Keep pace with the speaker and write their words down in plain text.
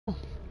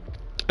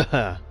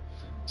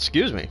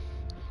Excuse me.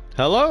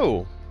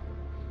 Hello,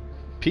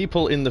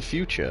 people in the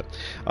future.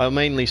 I'm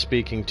mainly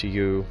speaking to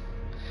you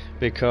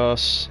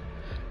because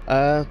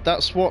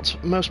that's what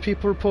most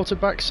people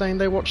reported back, saying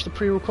they watched the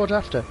pre-record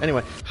after.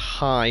 Anyway,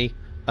 hi.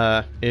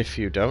 If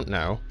you don't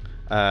know,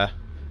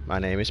 my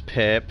name is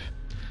Pip.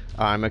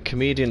 I'm a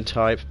comedian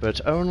type, but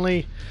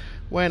only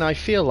when I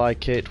feel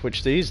like it,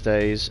 which these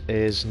days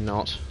is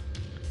not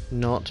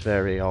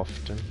very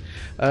often.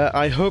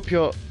 I hope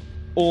you're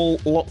all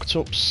locked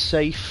up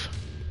safe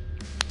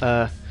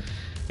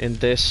in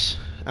this,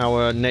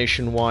 our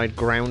nationwide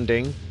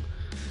grounding,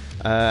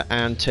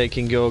 and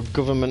taking your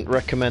government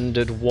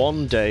recommended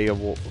one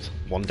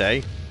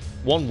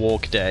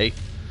walk day,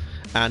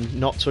 and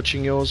not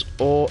touching yours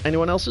or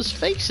anyone else's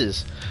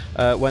faces.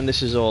 When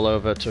this is all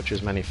over, touch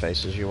as many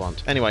faces as you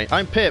want. Anyway,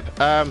 I'm Pip.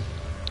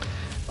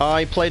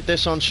 I played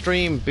this on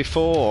stream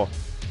before,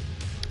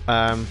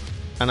 and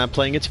I'm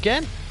playing it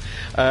again.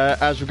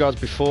 As regards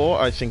before,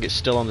 I think it's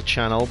still on the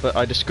channel, but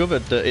I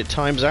discovered that it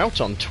times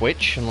out on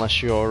Twitch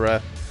unless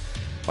you're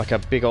like a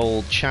big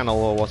old channel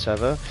or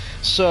whatever.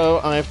 So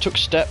I've took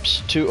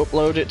steps to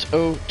upload it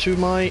to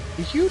my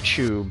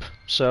YouTube,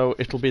 so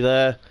it'll be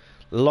there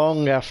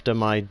long after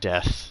my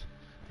death,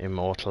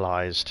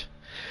 immortalized.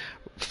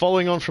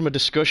 Following on from a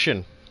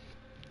discussion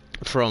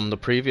from the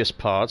previous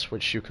part,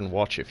 which you can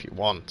watch if you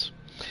want,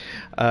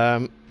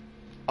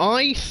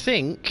 I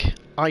think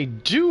I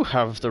do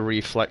have the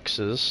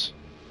reflexes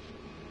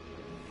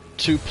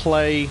to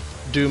play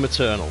Doom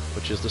Eternal,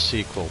 which is the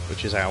sequel,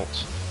 which is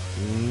out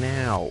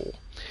now.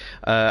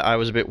 I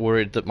was a bit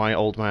worried that my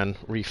old man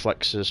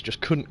reflexes just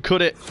couldn't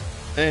cut it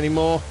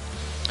anymore,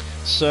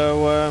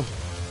 so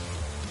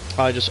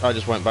I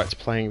just went back to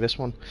playing this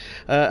one.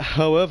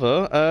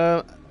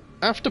 However,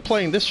 after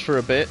playing this for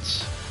a bit,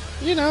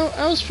 you know,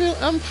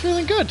 I'm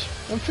feeling good.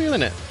 I'm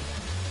feeling it.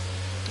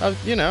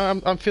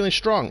 I'm feeling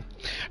strong.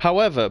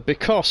 However,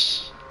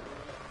 because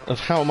of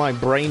how my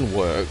brain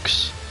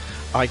works,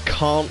 I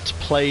can't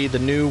play the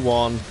new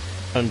one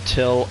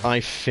until I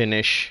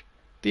finish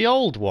the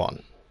old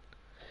one.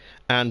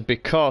 And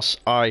because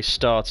I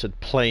started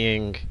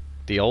playing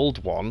the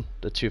old one,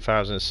 the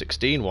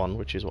 2016 one,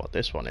 which is what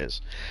this one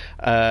is,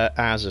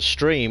 as a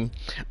stream,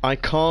 I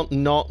can't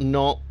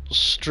not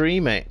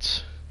stream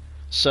it.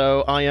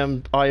 So I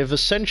have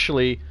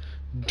essentially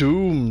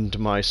doomed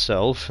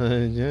myself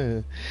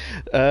to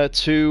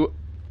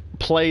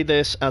play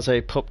this as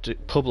a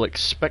public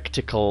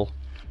spectacle.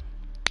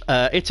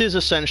 It is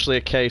essentially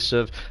a case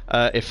of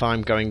if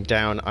I'm going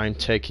down, I'm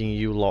taking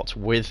you lot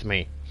with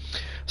me.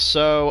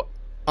 So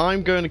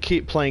I'm going to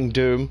keep playing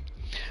Doom.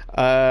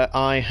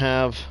 I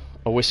have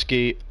a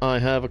whiskey, I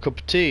have a cup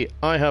of tea,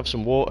 I have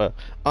some water,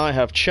 I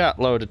have chat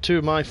loaded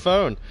to my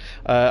phone.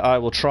 I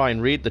will try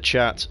and read the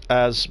chat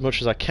as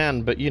much as I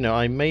can, but you know,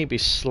 I may be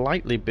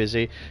slightly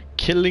busy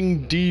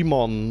killing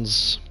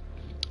demons,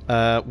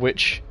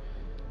 which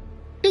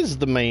is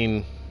the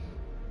main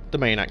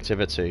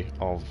activity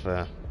of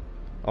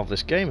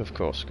this game, of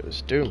course, because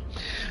it's Doom.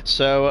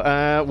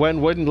 So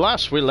when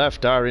last we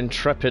left our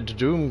intrepid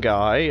Doom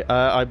guy,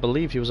 I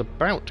believe he was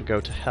about to go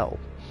to hell,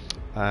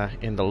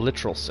 in the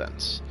literal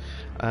sense.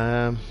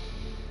 I'm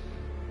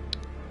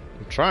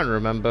trying to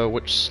remember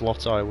which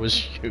slot I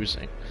was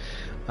using.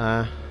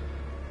 Well,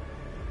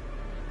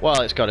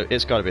 it's got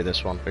to be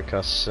this one,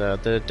 because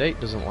the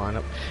date doesn't line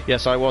up.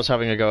 Yes, I was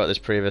having a go at this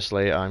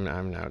previously.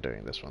 I'm now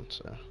doing this one.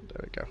 So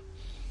there we go.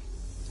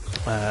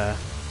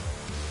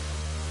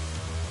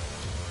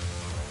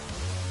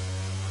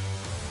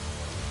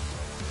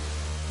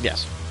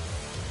 Yes.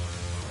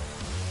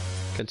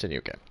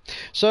 Continue game.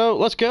 So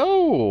let's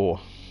go.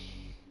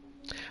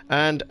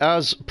 And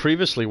as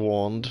previously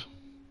warned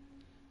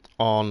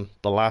on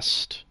the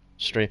last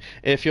stream,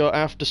 if you're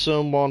after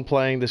someone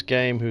playing this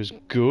game who's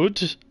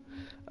good,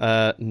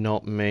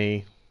 not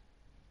me,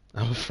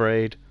 I'm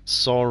afraid.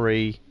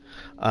 Sorry.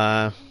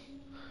 But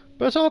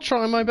I'll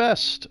try my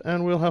best,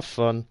 and we'll have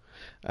fun.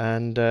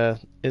 And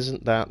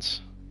isn't that,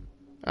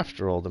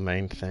 after all, the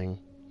main thing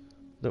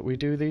that we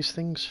do these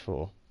things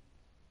for?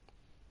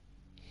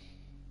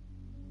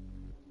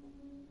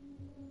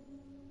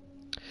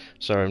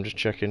 Sorry, I'm just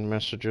checking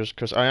messages,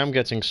 because I am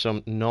getting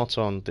some not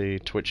on the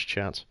Twitch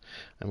chat.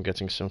 I'm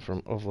getting some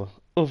from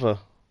other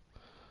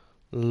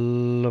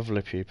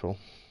lovely people.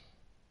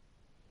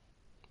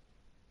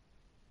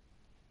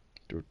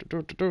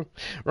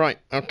 Right,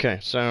 okay,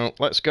 so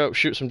let's go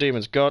shoot some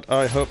demons. God,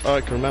 I hope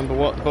I can remember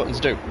what the buttons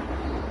do.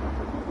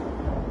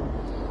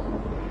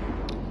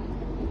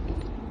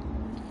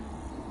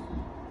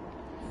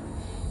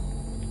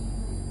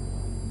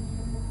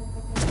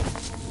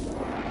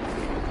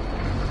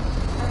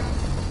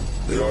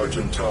 The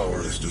Argent Tower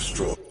is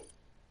destroyed.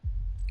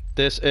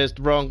 This is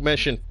the wrong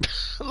mission.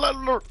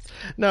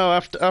 No,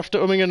 after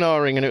umming and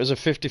ahhing, and it was a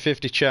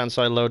 50-50 chance,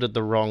 I loaded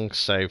the wrong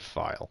save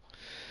file.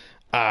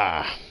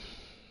 Ah.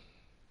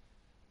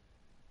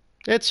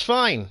 It's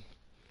fine.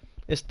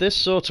 It's this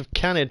sort of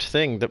canned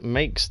thing that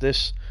makes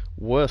this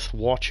worth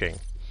watching.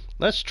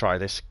 Let's try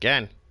this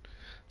again.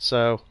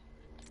 So,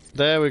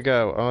 there we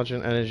go.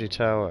 Argent Energy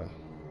Tower.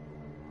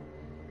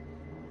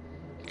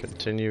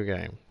 Continue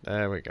game.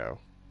 There we go.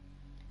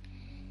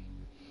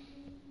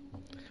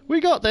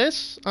 We got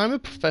this. I'm a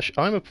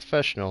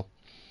professional.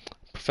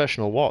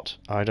 Professional what?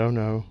 I don't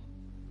know.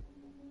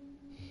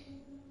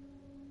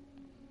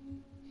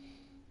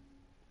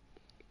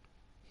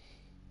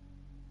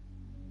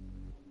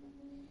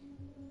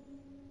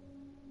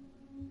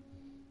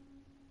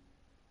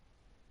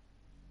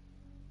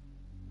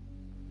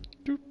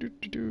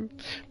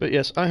 But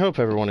yes, I hope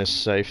everyone is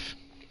safe,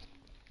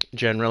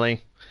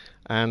 generally,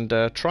 and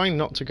trying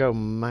not to go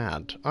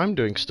mad. I'm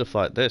doing stuff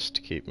like this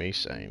to keep me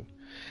sane,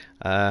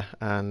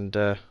 and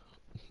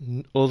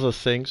other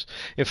things.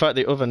 In fact,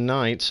 the other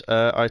night,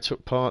 I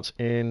took part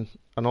in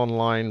an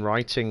online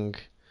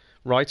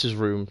writer's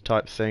room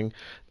type thing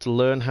to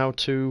learn how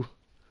to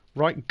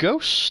write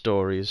ghost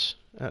stories.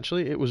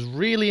 Actually, it was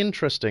really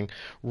interesting,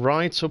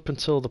 right up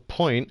until the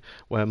point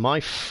where my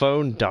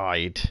phone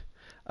died.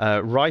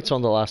 Right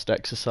on the last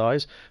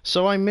exercise,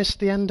 so I missed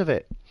the end of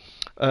it.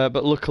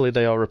 But luckily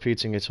they are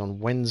repeating it on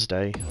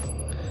Wednesday,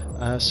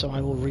 so I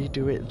will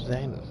redo it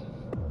then.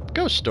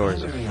 Ghost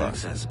stories are Primary fun.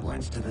 access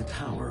points to the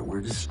tower were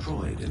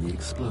destroyed in the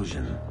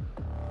explosion.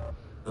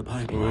 The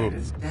pipeline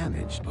is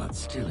damaged but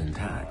still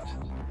intact.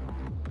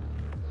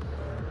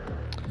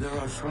 There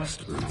are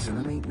thrust boots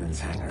in the maintenance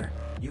hangar.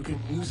 You can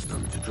use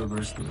them to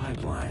traverse the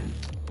pipeline.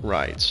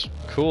 Right,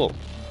 cool.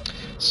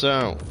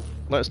 So,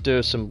 let's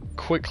do some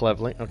quick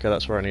leveling. Okay,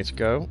 that's where I need to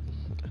go.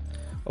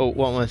 Oh,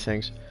 one more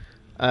things.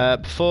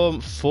 Perform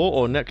 4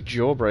 or neck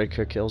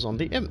jawbreaker kills on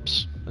the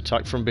imps.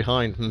 Attack from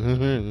behind.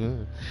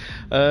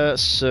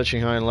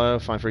 Searching high and low,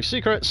 find 3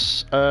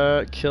 secrets.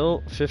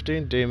 Kill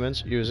 15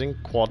 demons using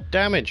quad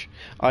damage.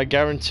 I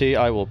guarantee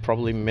I will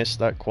probably miss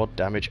that quad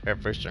damage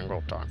every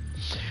single time.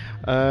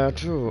 I've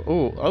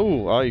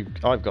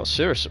got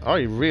serious.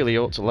 I really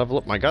ought to level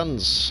up my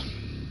guns.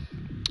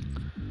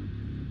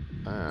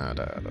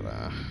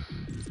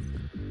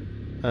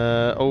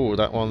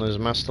 That one is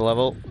master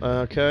level.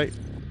 Okay.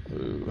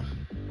 Ooh.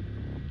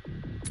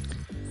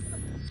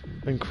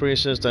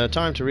 Increases the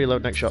time to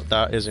reload next shot.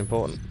 That is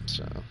important.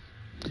 So,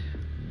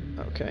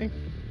 okay.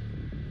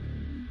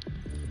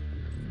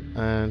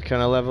 And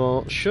can I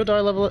level? Should I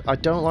level it? I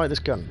don't like this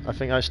gun. I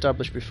think I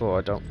established before.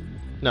 I don't.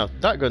 No,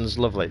 that gun's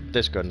lovely.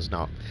 This gun's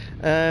not.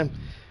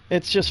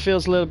 It just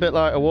feels a little bit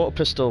like a water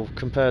pistol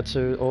compared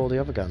to all the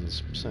other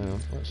guns. So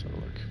let's have a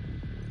look.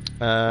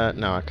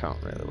 No, I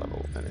can't really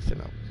level anything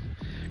up.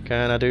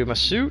 Can I do my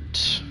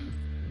suit?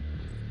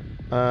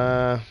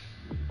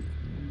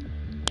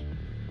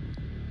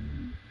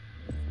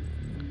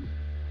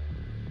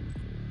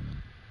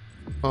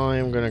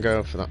 I'm gonna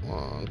go for that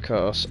one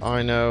because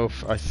I know,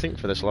 I think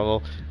for this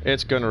level,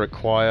 it's gonna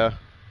require.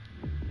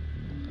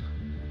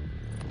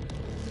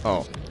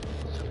 Oh,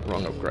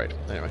 wrong upgrade.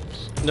 Anyway,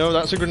 no,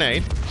 that's a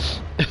grenade.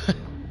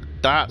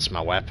 That's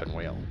my weapon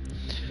wheel.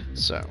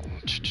 So,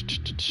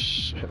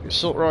 heavy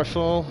assault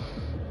rifle.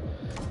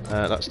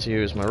 That's to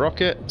use my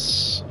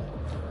rockets.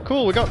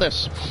 Cool, we got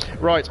this.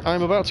 Right,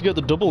 I'm about to get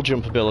the double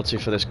jump ability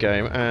for this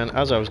game, and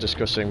as I was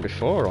discussing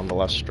before on the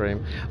last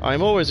stream,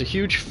 I'm always a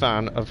huge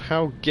fan of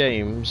how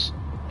games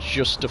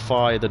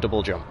justify the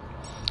double jump.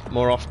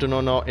 More often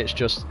or not, it's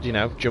just, you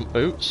know, jump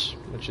boots,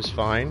 which is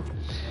fine.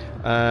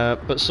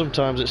 But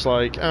sometimes it's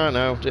like, I don't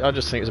know, I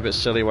just think it's a bit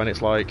silly when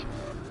it's like,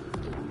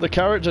 the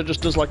character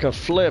just does like a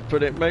flip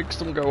and it makes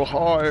them go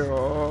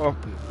higher.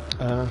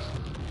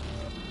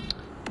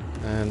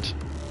 And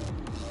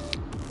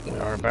we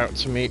are about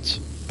to meet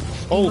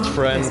old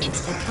friend,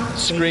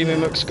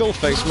 Screaming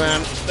McSkullface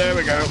Man. There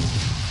we go.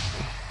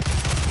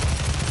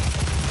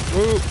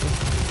 Woo.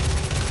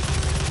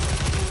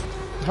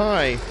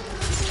 Hi.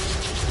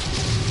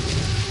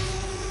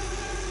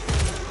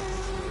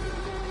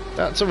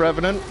 That's a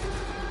revenant.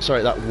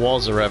 Sorry, that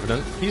was a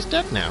revenant. He's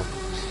dead now.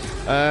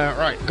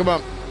 Right, come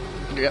on.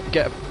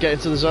 Get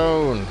into the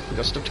zone. We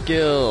got stuff to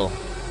kill.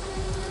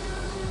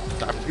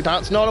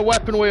 That's not a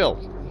weapon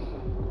wheel.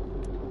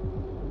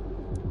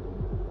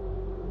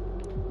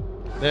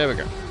 There we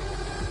go.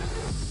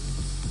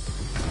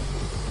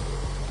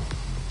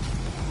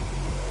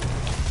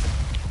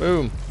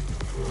 Boom.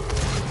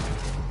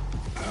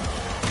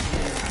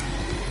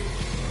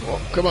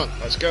 Oh, come on,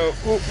 let's go.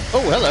 Oh,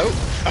 hello.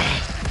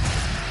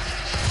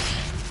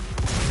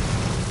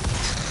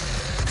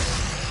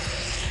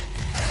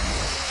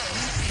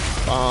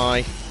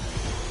 Bye.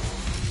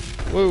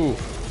 Woo.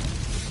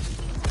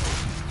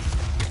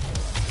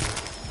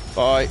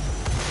 Bye.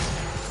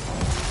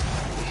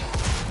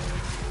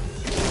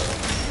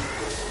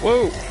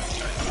 Whoa!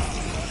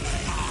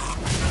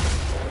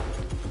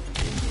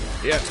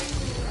 Yeah.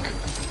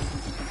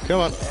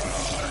 Come on.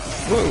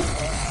 Whoa!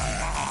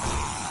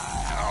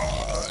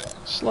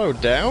 Slow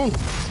down.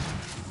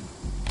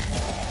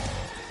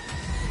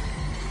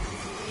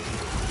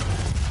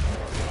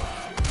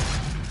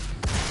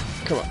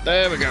 Come on.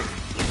 There we go.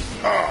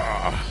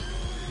 Ah.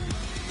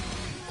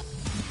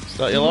 Is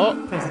that your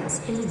lot?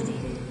 Presence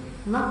eliminated.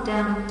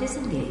 Lockdown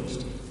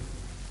disengaged.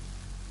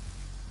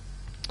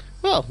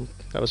 Well,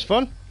 that was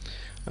fun.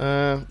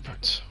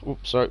 Right.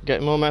 Oops, sorry,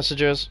 getting more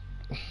messages.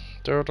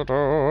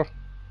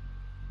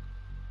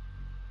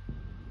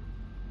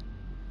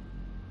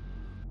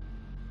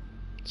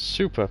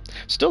 Super.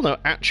 Still no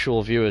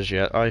actual viewers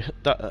yet. I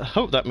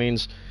hope that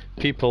means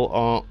people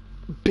are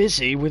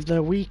busy with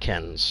their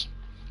weekends.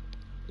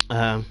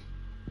 One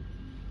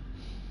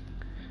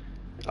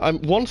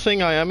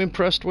thing I am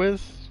impressed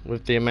with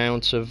the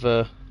amount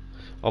of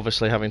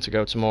obviously having to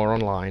go to more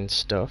online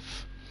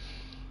stuff,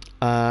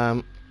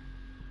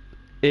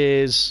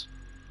 is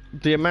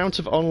the amount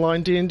of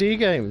online D&D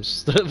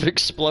games that have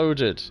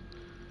exploded.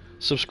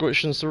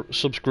 Subscriptions to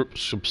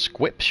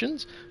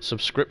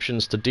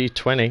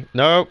D20.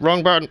 No,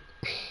 wrong button.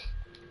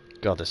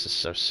 God, this is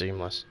so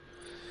seamless.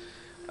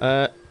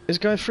 Is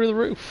going through the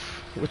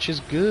roof, which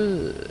is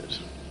good.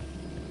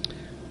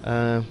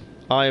 I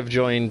have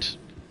joined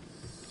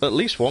at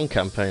least one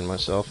campaign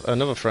myself.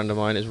 Another friend of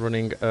mine is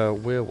running a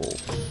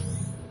werewolf.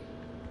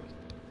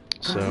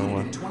 So,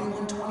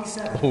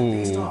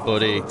 ooh,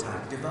 buddy,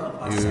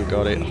 you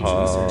got it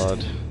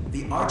hard.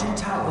 The Argent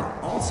Tower,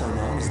 also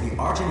known as the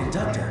Argent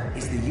Inductor,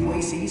 is the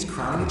UAC's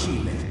crowning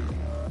achievement.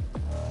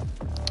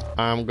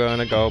 I'm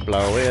gonna go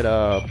blow it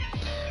up.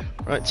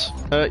 Right,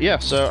 yeah,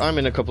 so I'm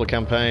in a couple of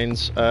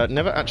campaigns.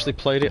 Never actually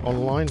played it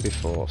online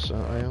before, so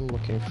I am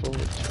looking forward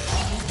to it.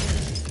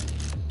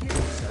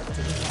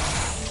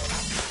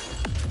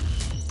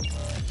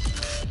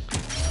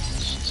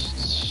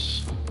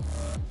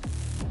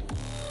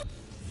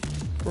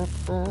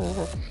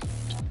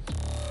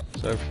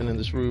 Is everything in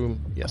this room?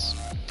 Yes.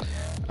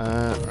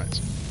 Right,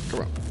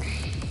 come on.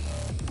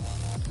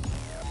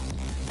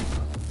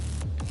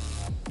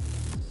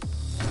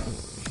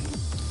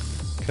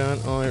 Can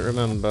I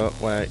remember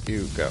where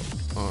you go?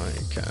 I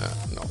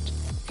cannot.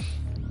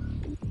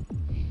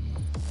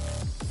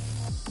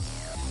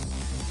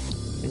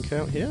 Think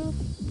out here?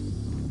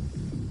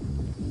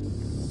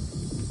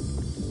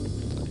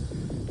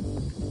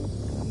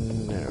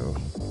 No.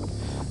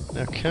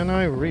 Now can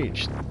I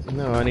reach?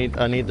 No, I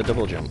need the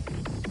double jump.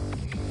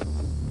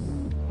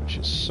 Which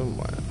is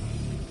somewhere.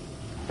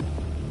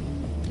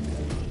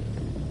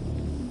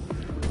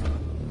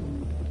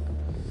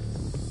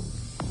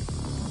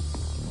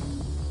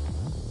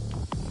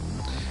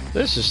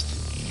 This is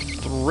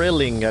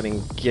thrilling and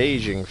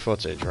engaging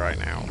footage right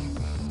now.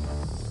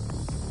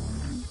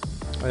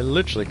 I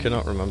literally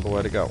cannot remember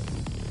where to go.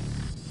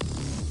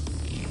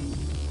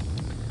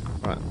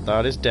 Right,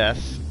 that is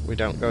death. We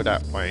don't go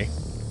that way.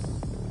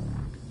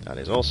 That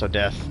is also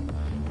death.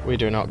 We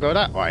do not go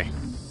that way.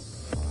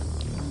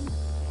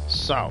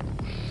 So.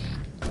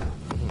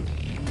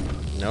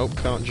 Nope,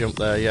 can't jump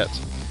there yet.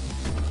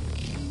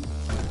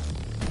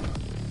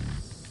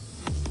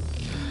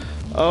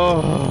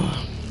 Oh.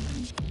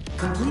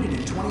 Completed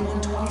in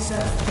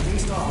 2127,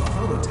 based off a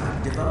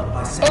prototype developed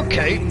by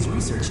Samuel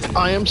research team.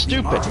 I am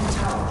stupid. The Argent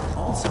Tower,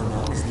 also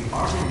known as the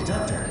Argent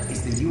Inductor,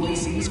 is the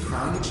UAC's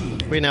crowning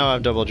achievement. We now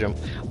have double jump.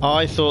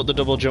 I thought the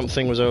double jump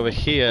thing was over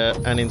here,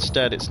 and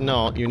instead it's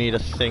not. You need a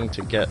thing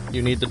to get.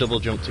 You need the double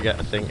jump to get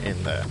a thing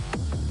in there.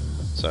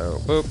 So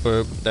boop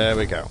boop. There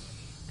we go.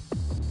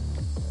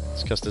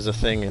 It's because there's a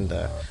thing in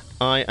there.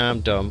 I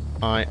am dumb.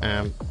 I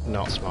am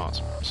not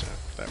smart. So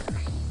there we go.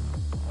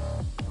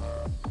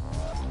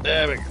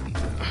 There we go.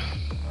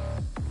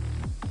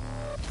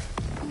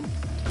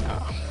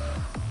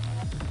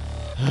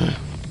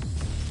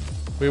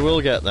 We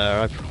will get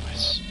there, I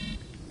promise.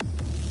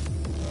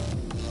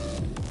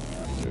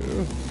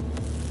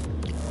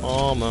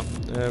 Armor.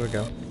 There we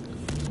go.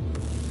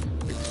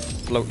 Big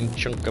floating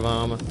chunk of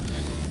armor.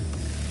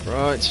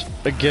 Right.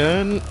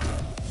 Again.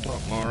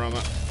 Oh, more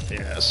armor.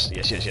 Yes.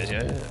 Yes, yes, yes,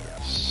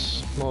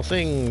 yes. More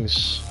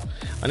things.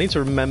 I need to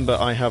remember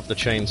I have the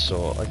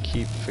chainsaw. I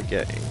keep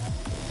forgetting.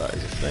 That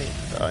is a thing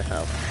that I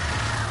have.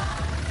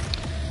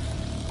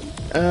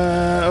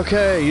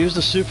 Okay, use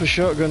the super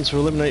shotgun to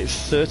eliminate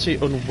 30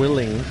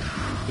 unwilling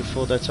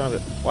before their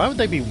target. Why would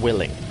they be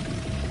willing?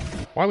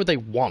 Why would they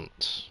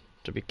want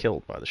to be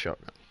killed by the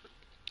shotgun?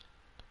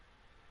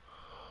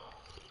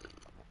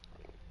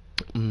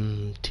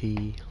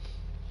 Tea.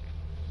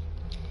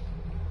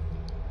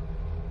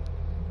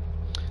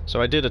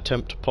 So I did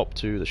attempt to pop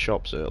to the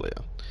shops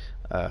earlier,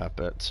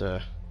 but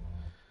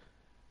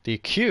the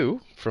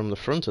queue from the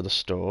front of the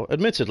store,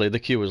 admittedly the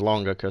queue was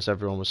longer because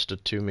everyone was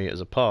stood 2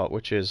 meters apart,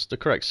 which is the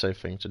correct safe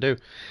thing to do,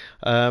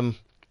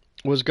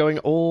 was going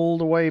all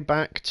the way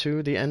back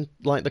to the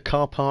the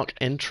car park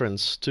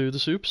entrance to the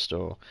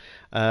superstore.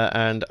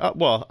 And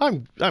well,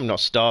 I'm not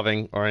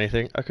starving or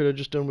anything. I could have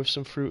just done with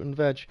some fruit and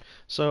veg.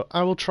 So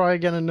I will try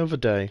again another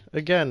day.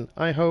 Again,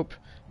 I hope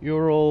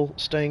you're all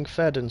staying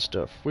fed and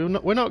stuff. We're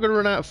not going to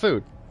run out of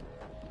food.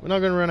 We're not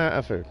going to run out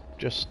of food.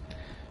 Just,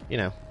 you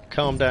know,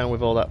 calm down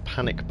with all that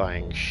panic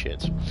buying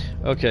shit.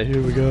 Okay,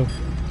 here we go.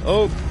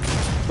 Oh,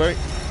 bang,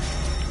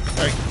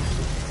 bang,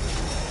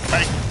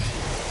 bang,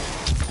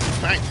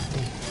 bang,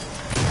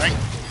 bang,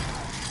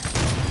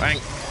 bang, bang,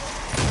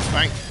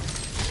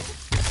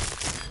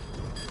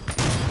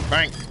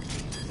 bang,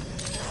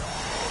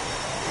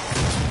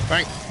 bang,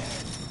 bang,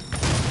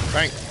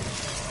 bang,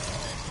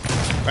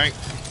 bang,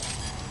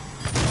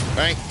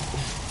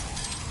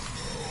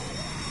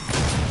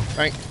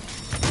 bang,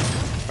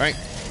 bang.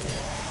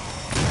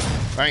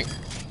 Bang.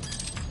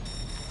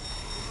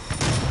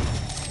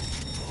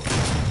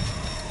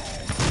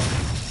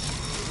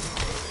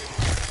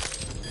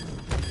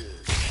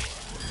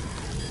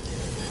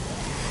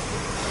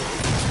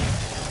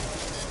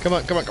 Come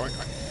on, come on, come on,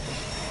 come on.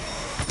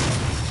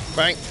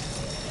 Bang.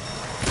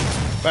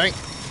 Bang.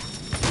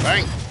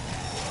 Bang.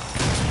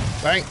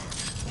 Bang.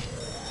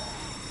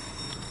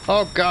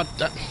 Oh god.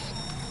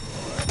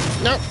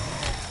 No.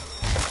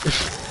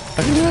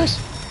 I can do this.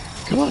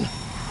 Come on.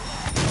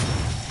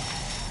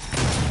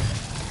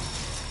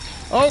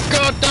 Oh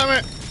god damn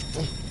it.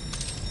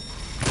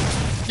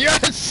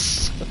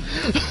 Yes.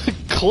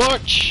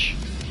 Clutch.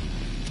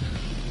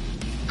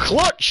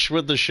 Clutch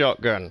with the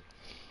shotgun.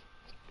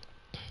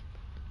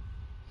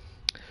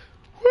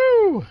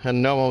 Woo!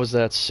 And no one was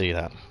there to see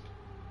that.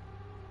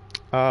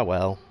 Ah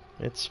well,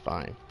 it's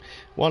fine.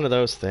 One of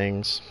those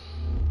things.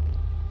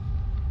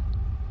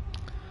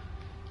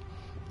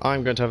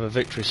 I'm going to have a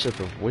victory sip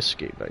of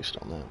whiskey based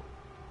on that.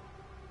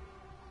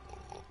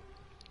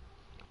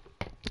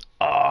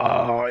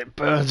 Oh, it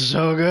burns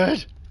so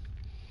good!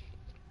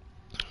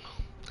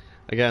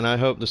 Again, I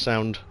hope the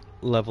sound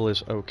level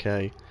is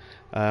okay.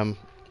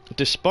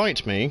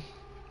 Despite me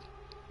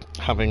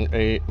having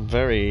a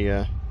very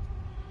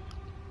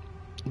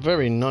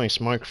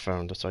nice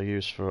microphone that I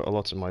use for a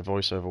lot of my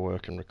voiceover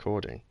work and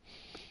recording.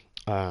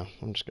 I'm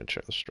just going to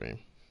check the stream.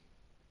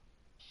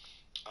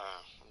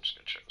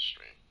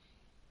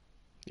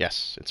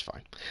 Yes, it's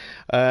fine.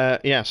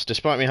 Yes,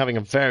 despite me having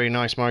a very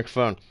nice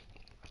microphone,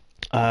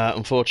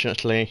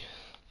 unfortunately,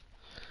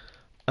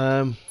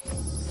 I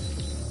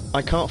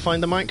can't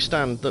find the mic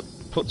stand that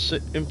puts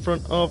it in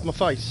front of my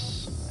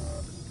face.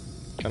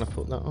 Can I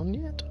put that on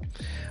yet?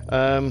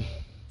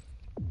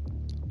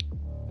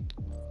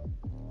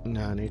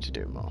 No, I need to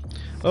do more.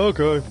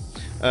 Okay.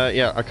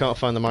 Yeah, I can't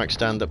find the mic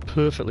stand that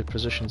perfectly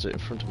positions it in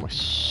front of my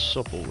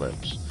supple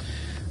lips.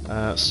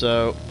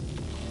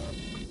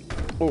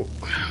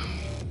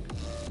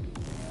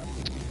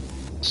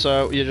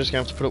 So you're just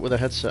going to have to put up with a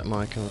headset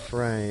mic, I'm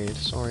afraid.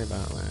 Sorry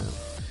about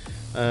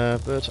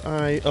that. But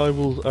I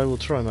will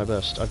try my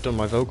best. I've done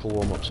my vocal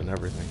warm-ups and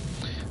everything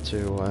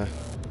to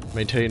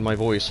maintain my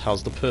voice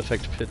has the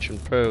perfect pitch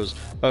and pose.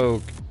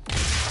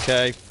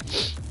 Okay.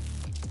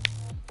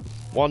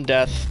 One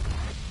death.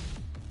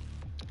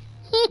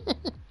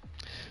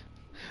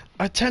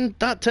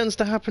 That tends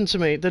to happen to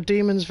me. The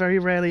demons very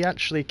rarely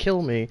actually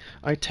kill me.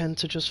 I tend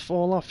to just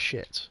fall off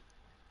shit.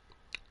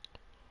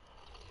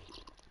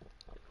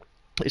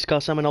 It's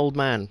because I'm an old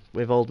man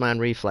with old man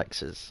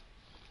reflexes.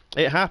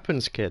 It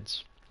happens,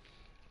 kids.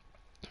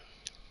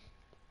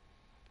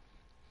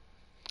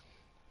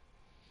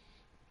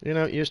 You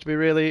know, used to be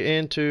really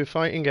into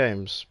fighting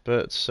games,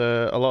 but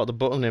a lot of the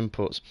button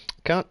inputs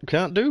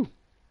cannot do.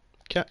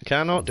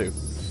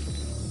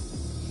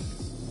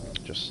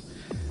 Just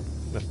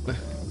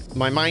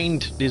my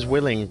mind is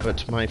willing,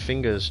 but my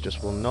fingers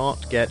just will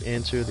not get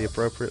into the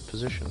appropriate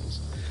positions.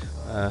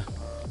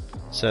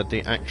 Said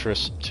the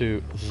actress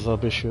to the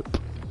bishop.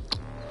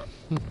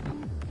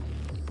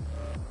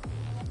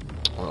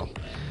 Well,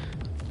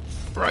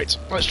 right,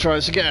 let's try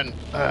this again.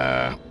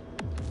 There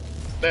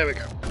we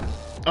go.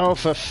 Oh,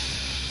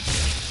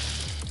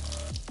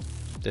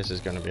 this is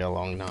going to be a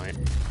long night.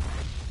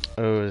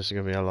 Oh, this is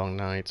going to be a long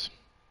night.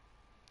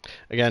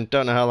 Again,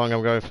 don't know how long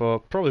I'm going for.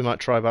 Probably might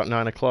try about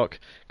 9 o'clock,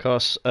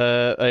 because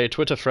a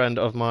Twitter friend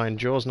of mine,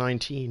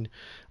 Jaws19,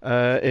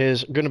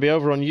 is going to be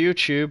over on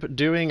YouTube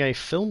doing a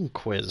film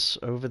quiz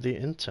over the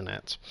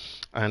internet.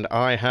 And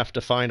I have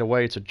to find a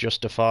way to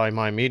justify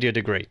my media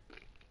degree.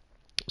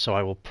 So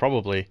I will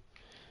probably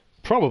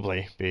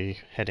be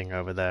heading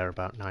over there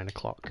about 9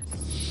 o'clock.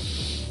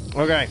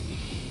 Okay.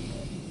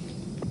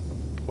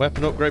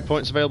 Weapon upgrade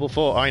points available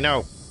for. I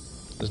know.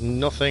 There's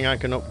nothing I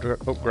can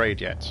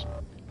upgrade yet.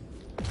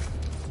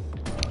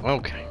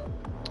 Okay.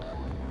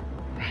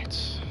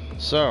 Right.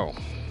 So.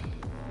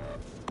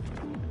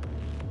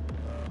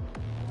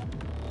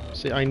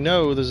 See, I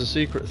know there's a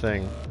secret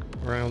thing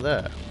around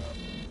there.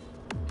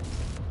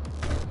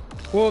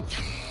 Whoop.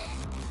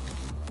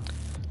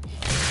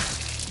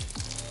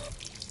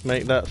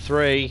 Make that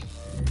 3.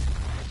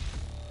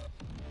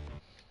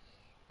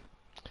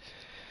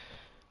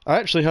 I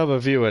actually have a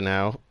viewer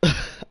now.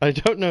 I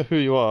don't know who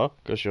you are,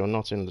 because you're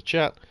not in the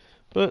chat,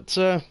 but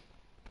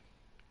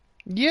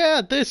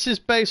yeah, this is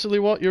basically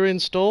what you're in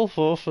store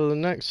for the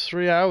next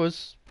 3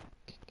 hours.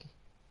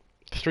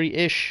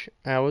 3-ish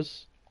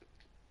hours.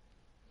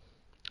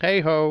 Hey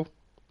ho.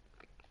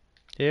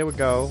 Here we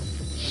go.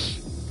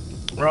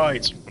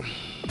 Right.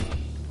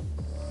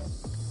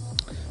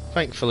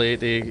 Thankfully,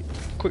 the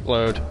quick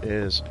load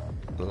is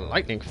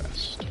lightning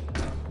fast.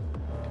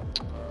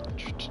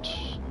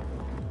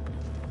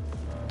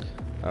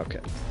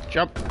 Okay.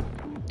 Jump.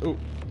 Ooh.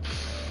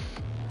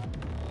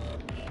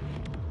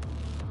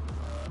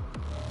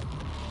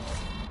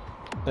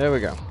 There we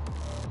go.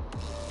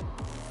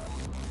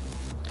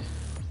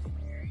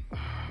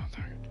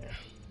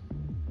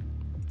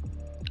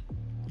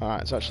 Ah,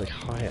 it's actually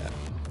higher.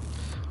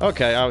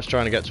 Okay, I was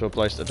trying to get to a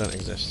place that doesn't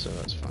exist, so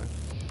that's fine.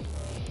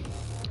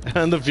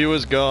 And the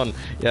viewer's gone.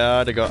 Yeah,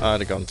 I'd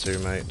have gone too,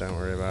 mate. Don't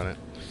worry about it.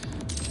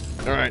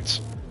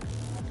 Alright.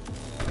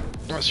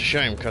 That's a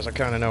shame, because I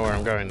kind of know where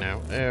I'm going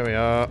now. There we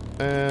are,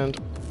 and...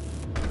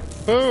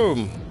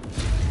 boom!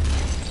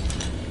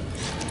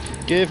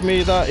 Give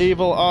me that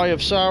evil eye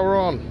of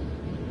Sauron.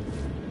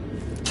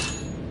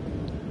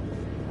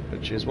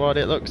 Which is what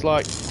it looks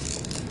like.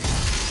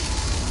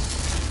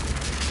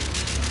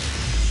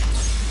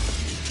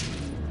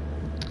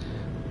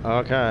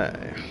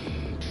 Okay.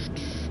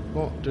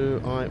 What do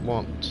I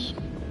want?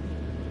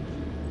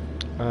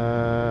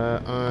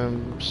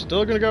 I'm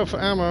still gonna go for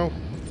ammo.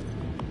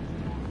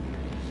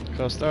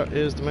 Because that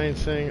is the main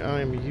thing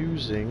I'm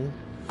using.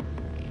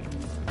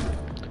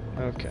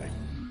 Okay.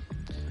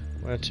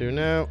 Where to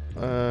now?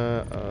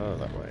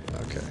 That way.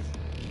 Okay.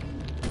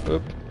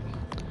 Oop.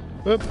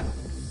 Oop.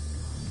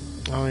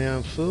 I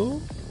am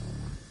full.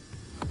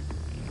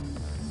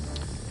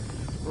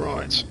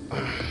 Right.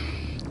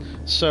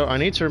 So I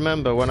need to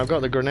remember when I've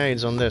got the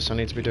grenades on this, I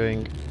need to be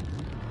doing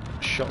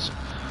shots.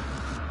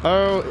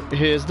 Oh,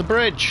 here's the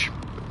bridge.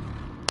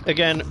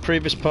 Again,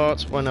 previous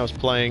part when I was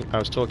playing, I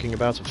was talking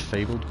about a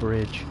fabled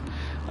bridge,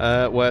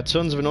 where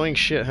tons of annoying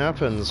shit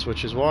happens,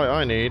 which is why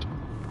I need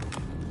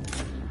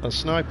a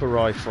sniper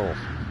rifle.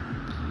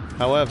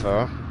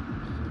 However,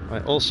 I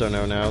also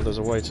know now there's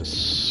a way to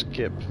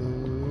skip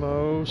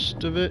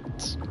most of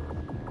it,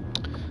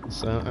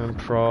 so I'm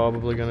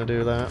probably going to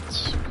do that,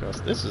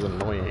 because this is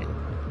annoying.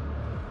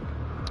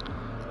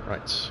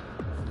 Right.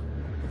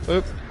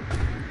 Oop.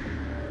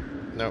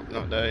 Nope,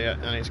 not there yet.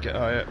 I need to get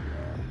higher.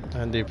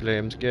 And the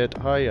flames get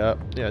higher.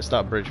 Yeah, it's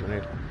that bridge we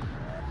need.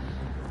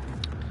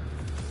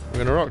 We're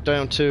going to rock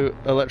down to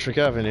Electric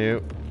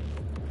Avenue,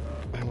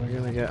 and we're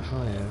going to get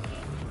higher.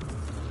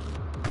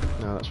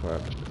 No, that's where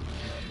I've just been.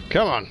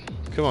 Come on!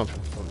 Come on,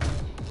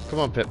 come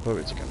on, Pip, put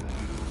it together.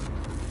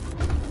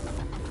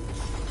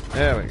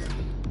 There we go.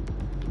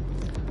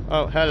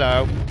 Oh,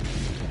 hello.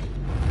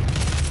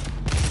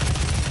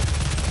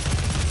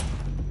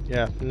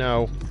 Yeah,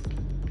 no.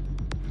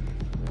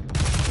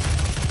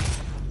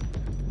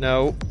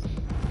 No.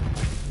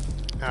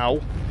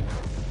 Ow.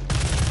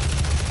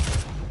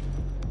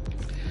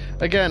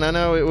 Again, I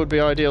know it would be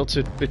ideal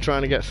to be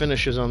trying to get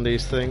finishes on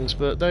these things,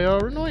 but they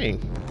are annoying.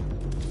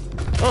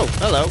 Oh,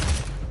 hello.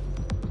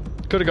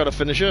 Could have got a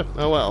finisher.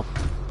 Oh well.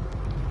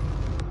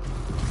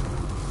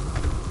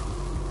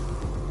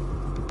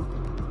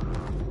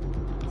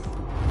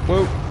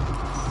 Whoa.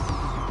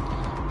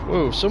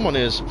 Whoa, someone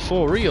is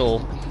for real.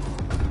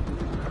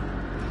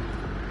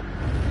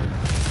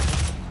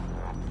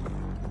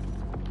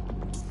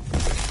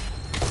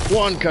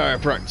 One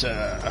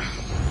chiropractor.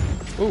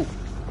 Whoa.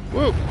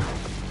 Whoa.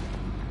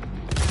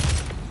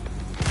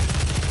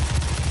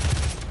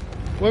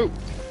 Whoa.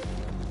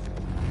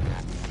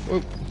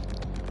 Whoa.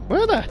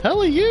 Where the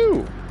hell are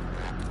you?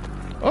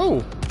 Oh.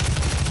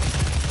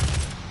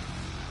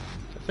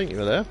 I think you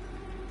were there.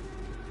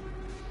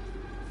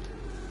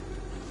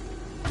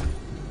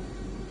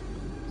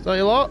 Is that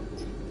your lot?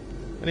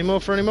 Any more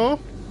for any more?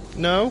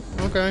 No?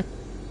 Okay.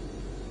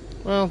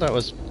 Well, that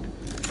was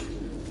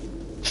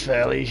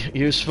fairly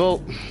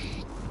useful.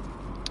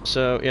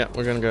 So, yeah,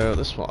 we're gonna go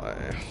this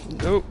way.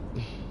 Nope.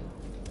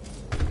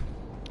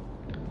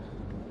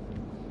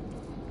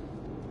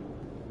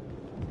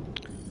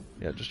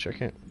 Yeah, just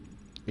checking.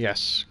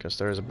 Yes, because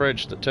there is a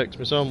bridge that takes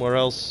me somewhere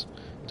else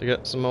to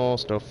get some more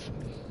stuff.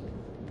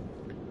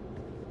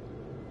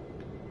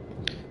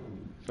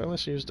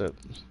 Phyllis used a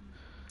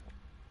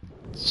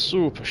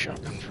super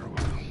shotgun for a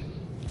while.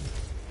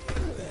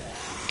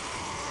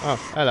 Oh,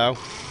 hello.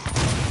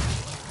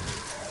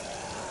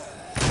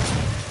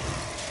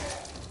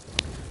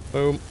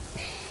 Boom.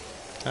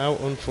 How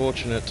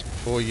unfortunate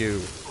for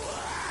you.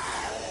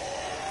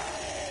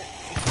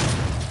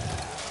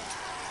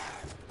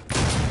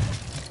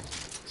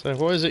 So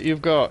what is it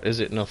you've got? Is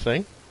it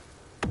nothing?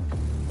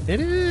 It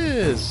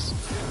is!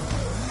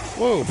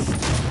 Whoa!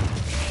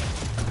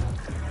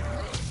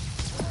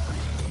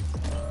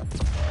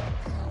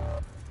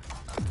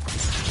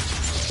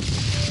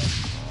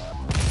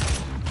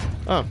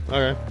 Oh,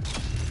 okay.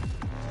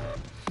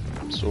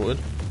 Sorted.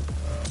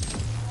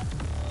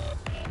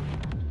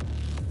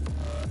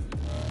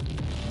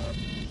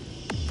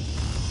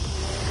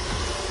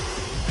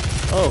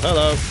 Oh,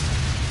 hello.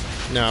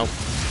 No.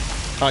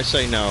 I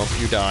say no,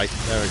 you die.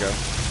 There we go.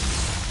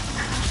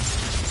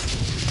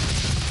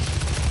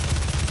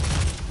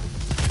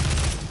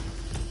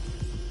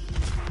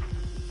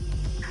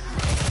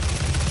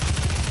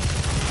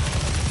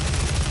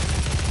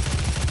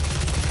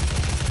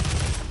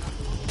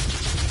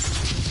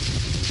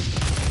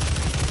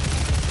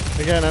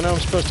 Again, I know I'm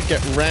supposed to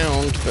get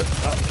round, but...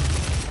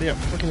 yeah,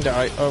 fucking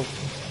die. Oh.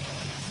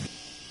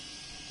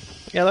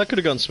 Yeah, that could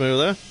have gone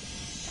smoother.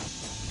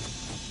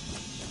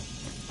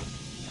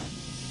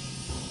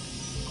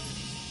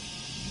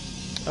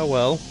 Oh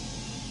well.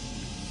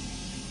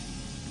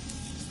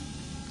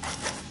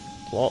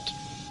 Plot.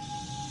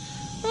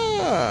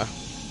 Ah!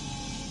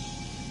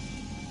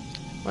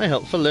 My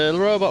helpful little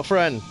robot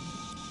friend.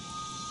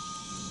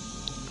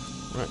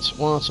 Right,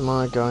 what am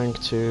I going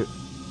to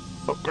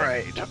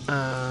upgrade?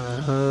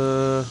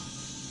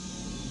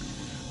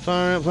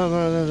 Fire,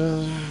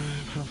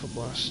 powerful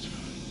blast.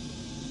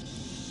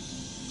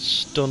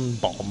 Stun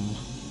bomb.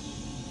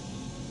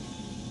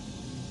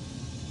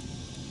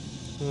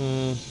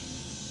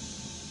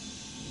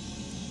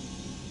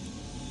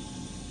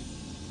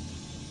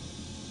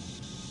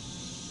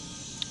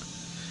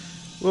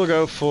 We'll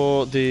go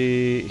for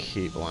the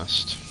Heat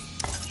Blast.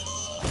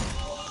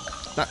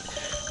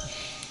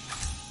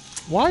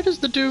 Why does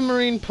the Doom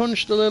Marine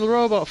punch the little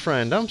robot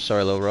friend? I'm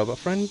sorry, little robot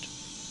friend.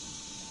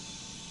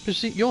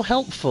 Because you're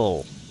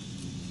helpful.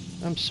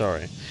 I'm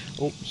sorry.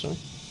 Oh, sorry.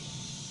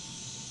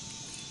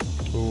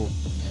 Ooh.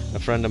 A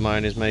friend of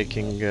mine is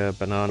making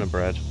banana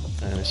bread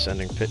and is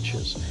sending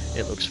pictures.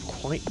 It looks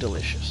quite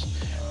delicious.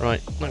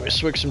 Right, let me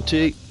swig some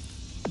tea.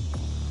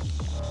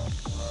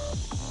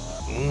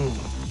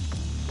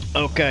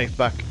 Okay,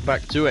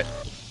 back to it.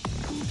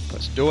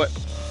 Let's do it.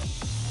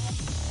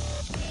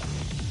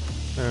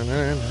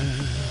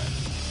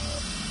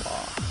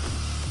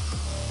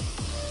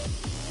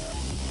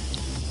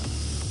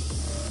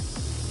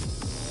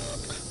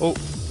 Oh.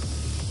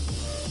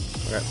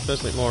 Okay,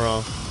 first need more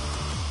armor.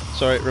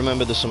 Sorry,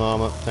 remember there's some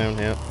armor down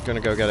here. Gonna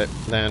go get it.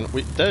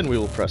 Then we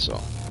will press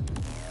on.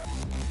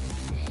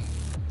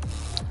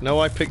 No,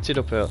 I picked it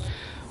up early.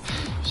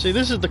 See,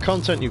 this is the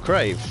content you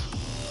crave.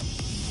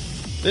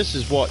 This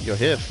is what you're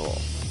here for.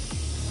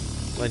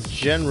 My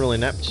general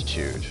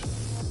ineptitude.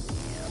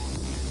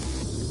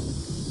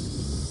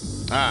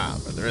 Ah,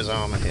 but there is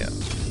armor here.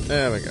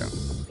 There we go.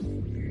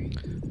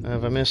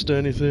 Have I missed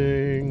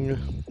anything?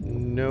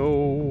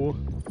 No.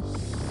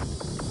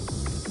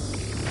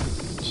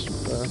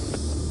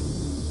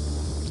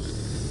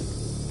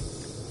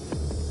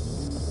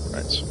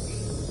 Right.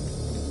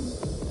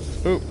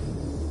 Ooh.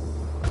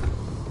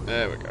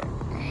 There we go.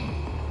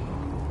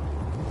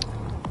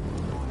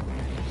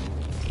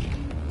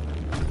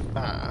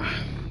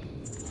 Ah.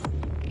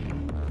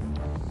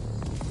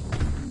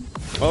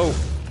 Oh,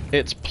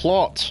 it's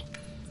plot.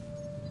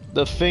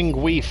 The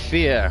thing we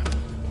fear.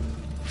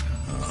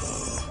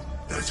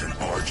 That's an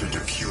Argent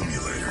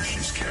accumulator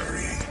she's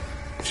carrying.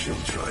 She'll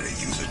try to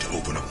use it to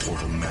open a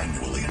portal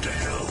manually into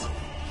hell.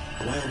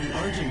 While the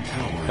Argent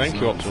Tower Thank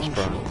is you, not Optimus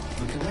functional,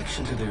 Prime. the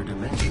connection to their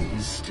dimension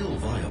is still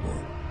viable.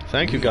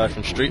 Thank you, guy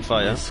from Street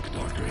Fighter.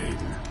 Dr.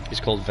 Hayden. He's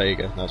called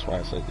Vega, that's why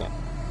I said that.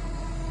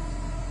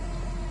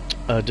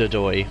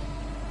 Dadoy.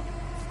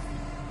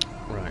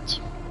 Right.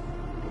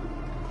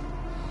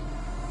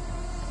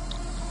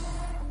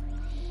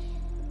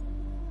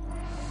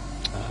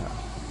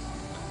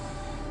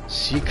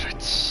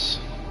 Secrets.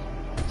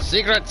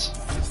 Secrets!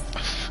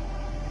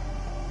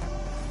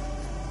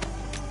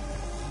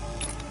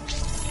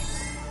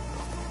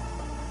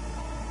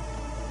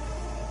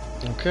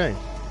 Okay.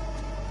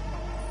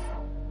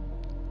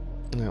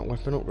 Now,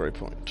 weapon upgrade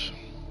point.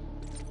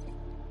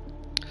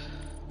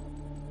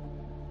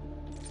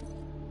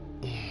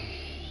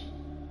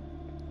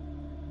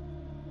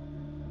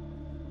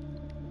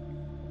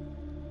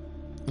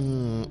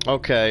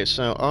 Okay,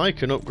 so I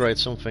can upgrade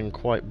something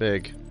quite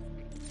big.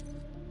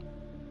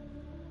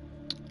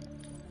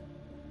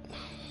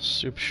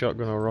 Super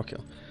shotgun or rocket?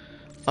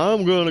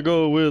 I'm gonna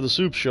go with a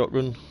super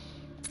shotgun.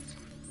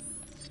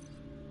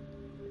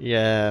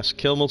 Yes,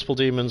 kill multiple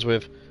demons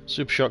with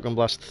super shotgun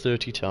blast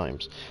 30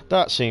 times.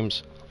 That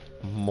seems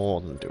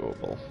more than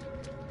doable.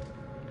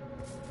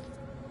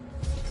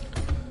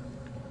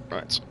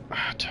 Right.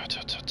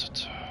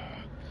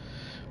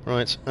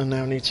 Right, and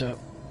now I need to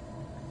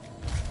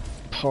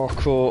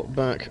parkour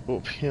back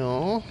up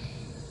here.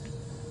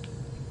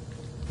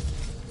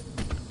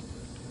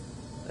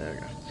 There we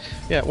go.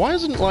 Yeah, why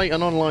hasn't like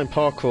an online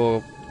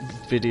parkour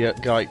video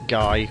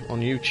guy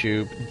on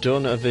YouTube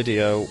done a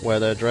video where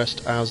they're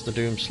dressed as the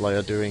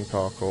Doomslayer doing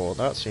parkour?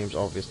 That seems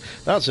obvious.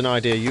 That's an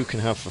idea you can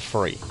have for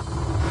free.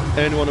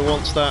 Anyone who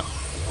wants that,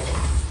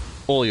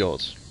 all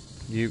yours.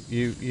 You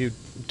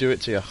do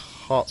it to your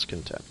heart's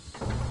content.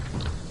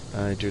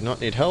 I do not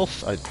need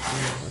health. I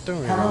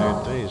don't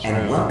Hello, really need these. and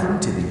Really. welcome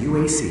to the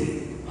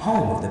UAC,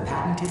 home of the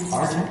patented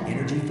Argent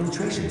Energy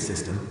Filtration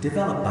System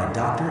developed by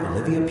Dr.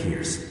 Olivia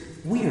Pierce.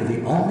 We are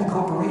the only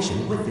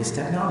corporation with this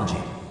technology,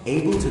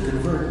 able to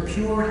convert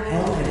pure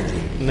hell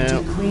energy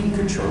into clean,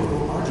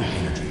 controllable Argent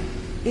energy.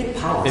 It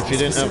powers If you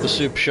didn't have the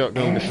super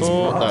shotgun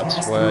before,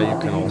 that's where you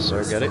can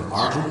also get it.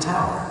 Argent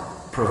Tower,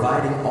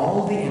 providing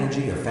all the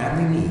energy a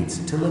family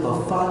needs to live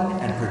a fun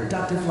and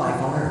productive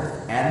life on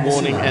Earth. And the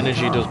Warning, surrounding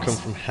energy does colonies. come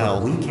from hell.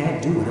 But we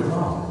can't do it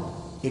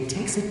alone. It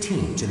takes a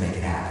team to make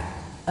it happen.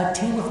 A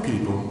team of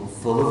people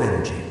full of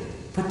energy,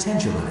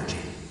 potential energy.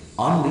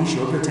 Unleash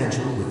your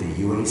potential with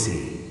the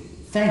UAC.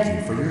 Thank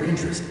you for your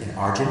interest in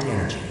Argent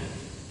Energy.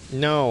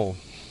 No.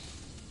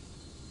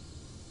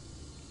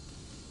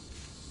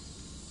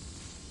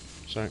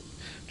 So,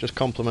 just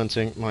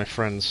complimenting my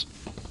friend's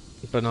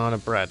banana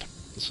bread.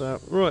 So,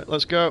 right,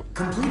 let's go.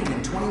 Completed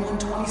in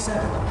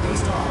 2127,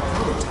 based on a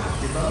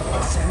prototype developed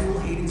by Samuel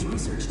Hayden's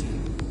research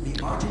team.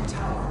 The Argent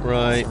Tower,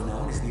 Right. also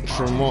known as the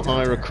From Argent what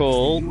I Delta,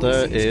 recall, the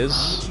there UAC's is...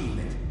 crown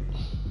achievement.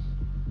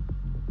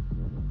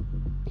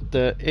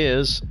 There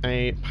is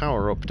a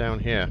power-up down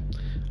here.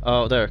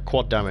 Oh, there,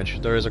 quad damage.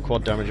 There is a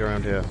quad damage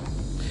around here.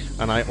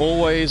 And I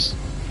always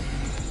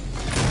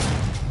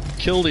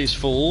kill these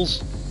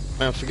fools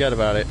and forget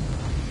about it.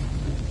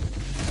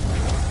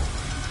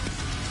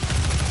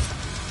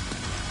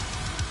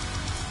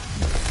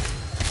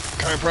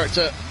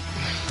 Chiropractor.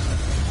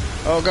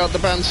 Oh god, the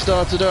band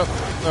started up.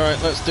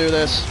 Alright, let's do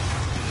this.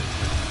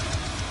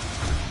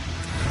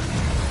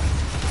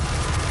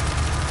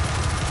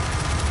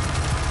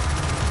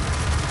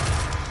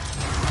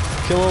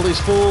 Kill all these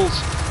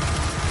fools.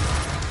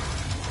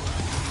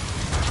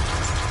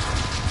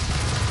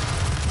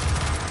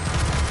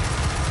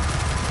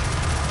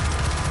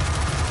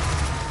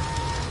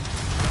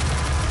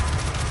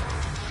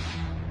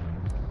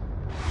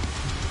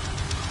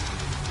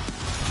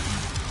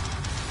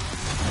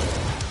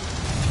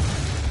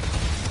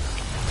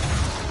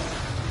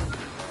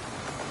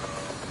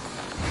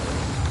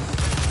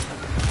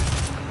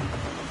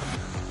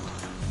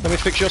 Let me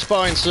fix your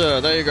spine,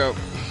 sir. There you go.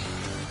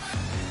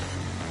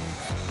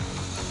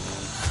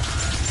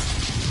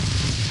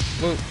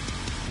 Whoa.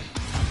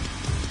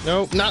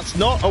 No, that's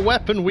not a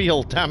weapon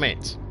wheel, damn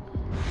it.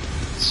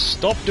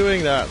 Stop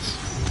doing that.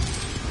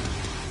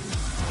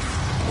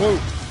 Whoa.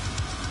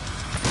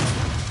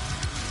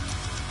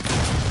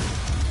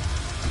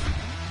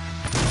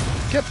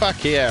 Get back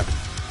here.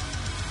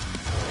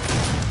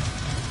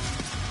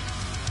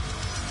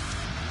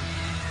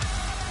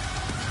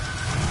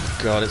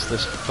 God, it's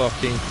this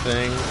fucking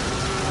thing.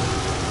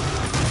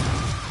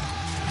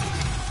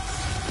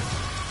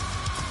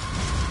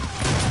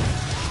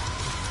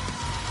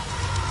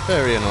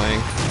 Very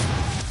annoying.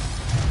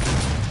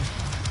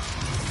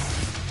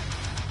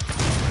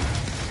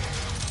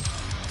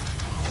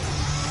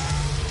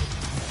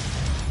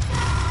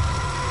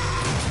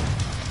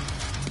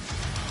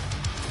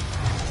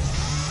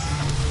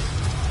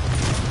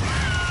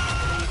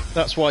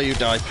 That's why you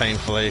die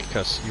painfully,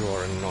 because you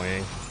are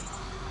annoying.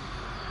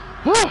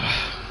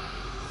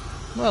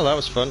 Well, that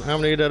was fun. How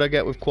many did I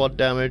get with quad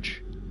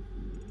damage?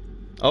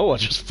 Oh, I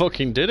just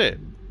fucking did it.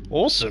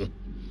 Awesome.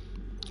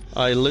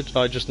 I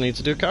just need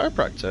to do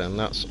chiropractor, and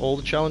that's all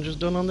the challenges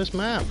done on this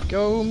map.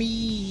 Go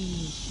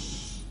me!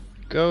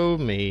 Go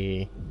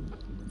me.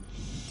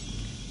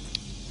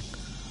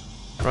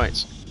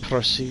 Right,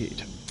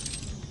 proceed.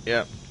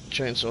 Yep,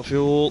 chainsaw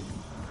fuel.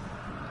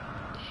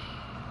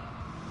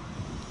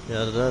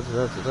 Da da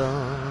da da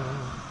da.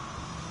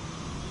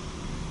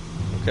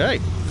 Okay.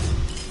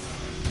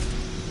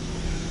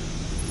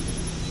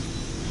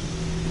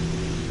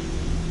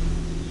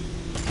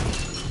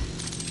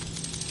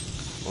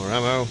 More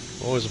ammo,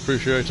 always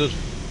appreciated.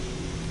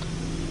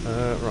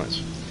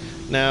 Right.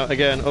 Now,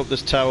 again, up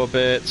this tower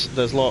bit,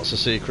 there's lots of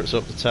secrets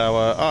up the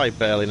tower. I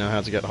barely know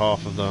how to get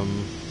half of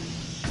them.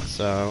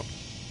 So,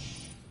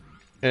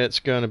 it's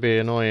going to be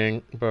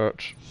annoying,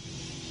 but...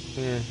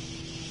 yeah.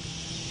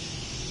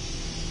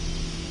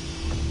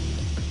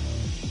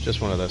 Just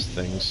one of those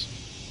things.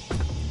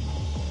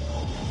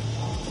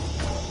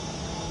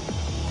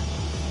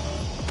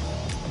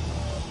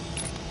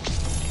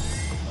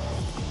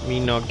 Me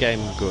not game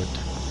good.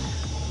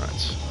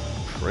 Right.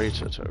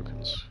 Freighter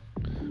tokens.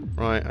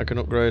 Right, I can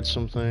upgrade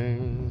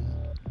something.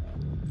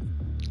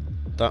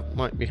 That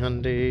might be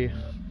handy.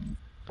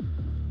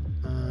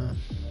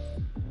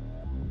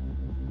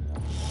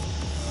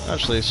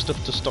 Actually,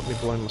 stuff to stop me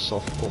blowing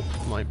myself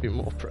up might be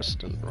more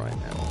precedent right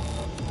now.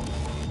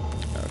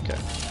 Okay.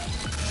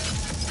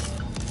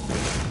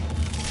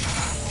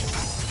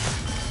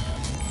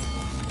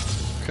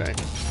 Okay.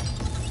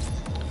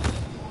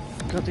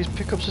 God, these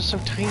pickups are so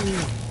tiny.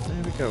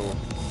 There we go.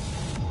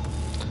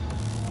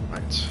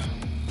 Right.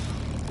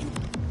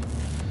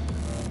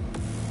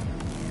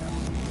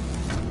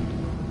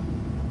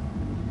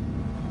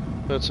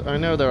 But I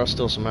know there are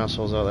still some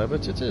assholes out there,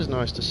 but it is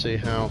nice to see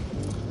how...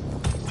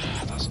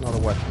 That's not a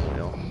weapon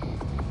wheel.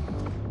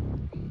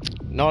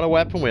 Not a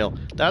weapon wheel.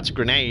 That's a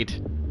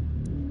grenade.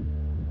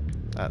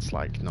 That's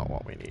like not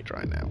what we need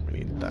right now. We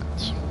need that.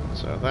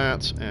 So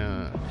that,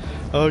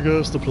 I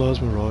guess the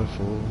plasma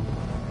rifle.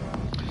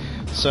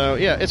 So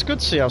yeah, it's good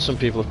to see how some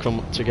people have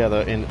come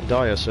together in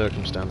dire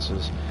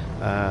circumstances.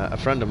 A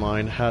friend of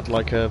mine had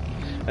like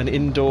an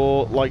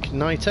indoor like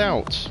night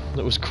out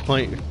that was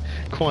quite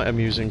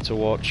amusing to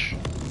watch.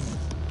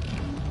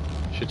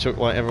 She took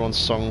like everyone's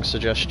song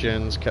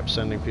suggestions, kept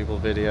sending people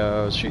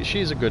videos.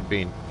 She's a good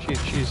bean.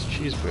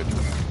 She's good.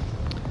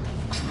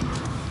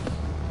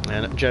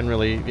 And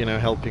generally, you know,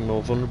 helping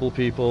more vulnerable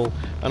people,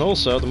 and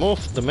also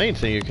the main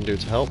thing you can do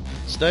to help: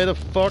 stay the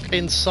fuck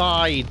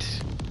inside,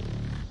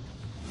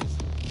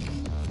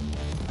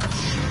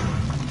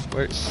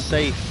 where it's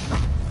safe.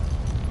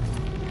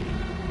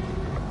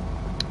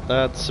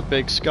 That's a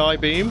big sky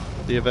beam.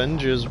 The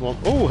Avengers want.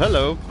 Oh,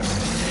 hello,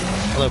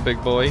 hello,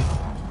 big boy.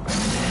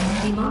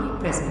 Demonic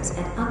presence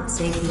at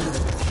unsafe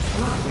level.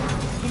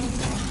 Lockdown in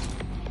effect.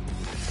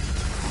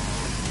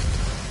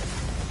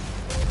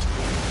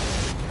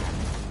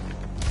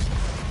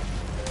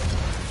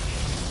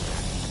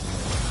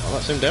 Oh,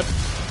 that's him dead.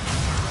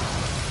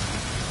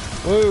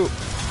 Whoa!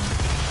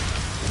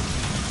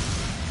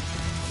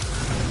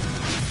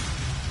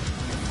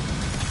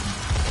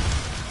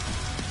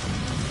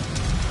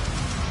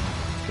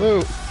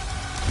 Whoa!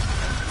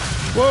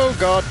 Whoa,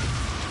 God!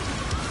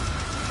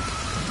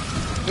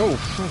 Oh!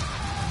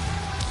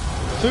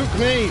 Took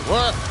me!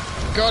 What?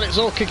 God, it's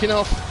all kicking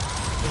off.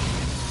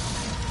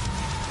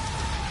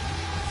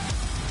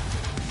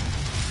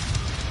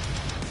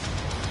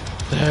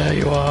 There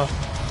you are.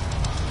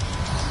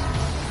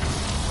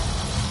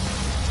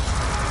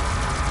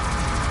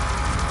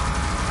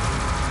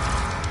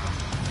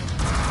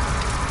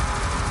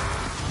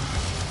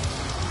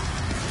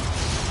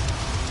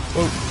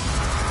 Oh.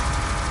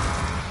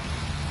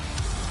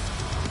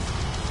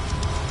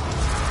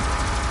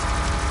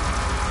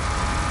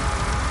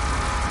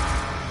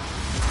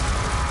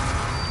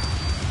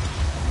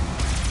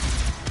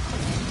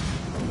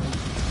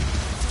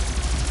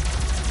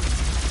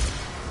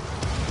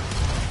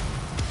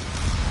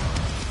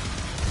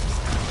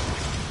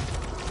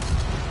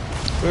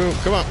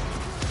 Oh, come on.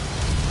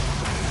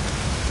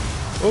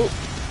 Oh.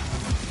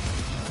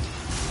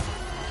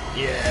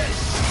 Yes.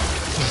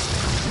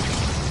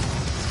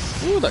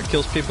 Ooh, that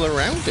kills people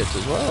around it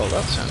as well.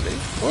 That's handy.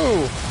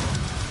 Whoa.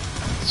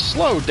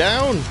 Slow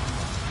down.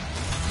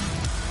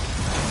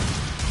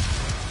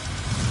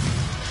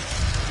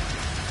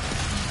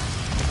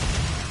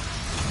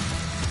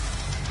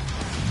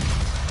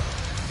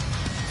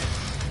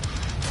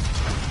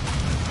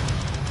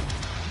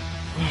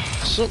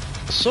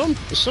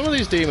 Some of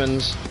these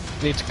demons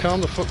need to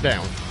calm the fuck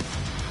down.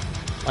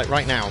 Like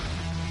right now.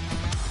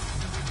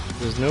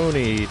 There's no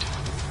need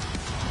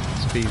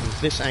to be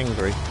this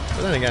angry.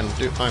 But then again,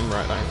 I'm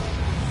right now.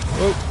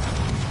 Whoa.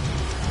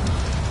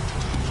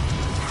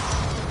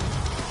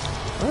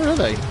 Where are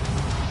they?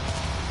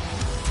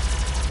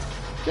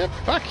 Get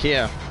back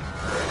here.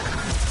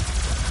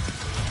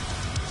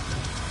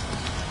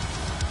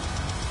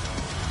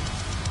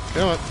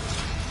 Come on.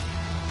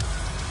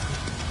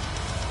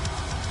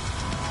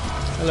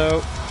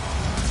 Hello.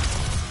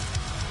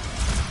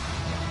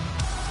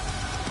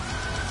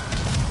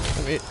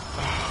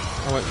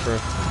 I went for a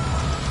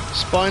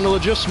spinal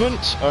adjustment.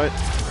 Alright.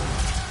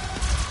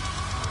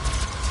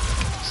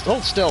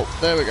 Hold still.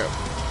 There we go.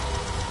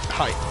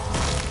 Hi.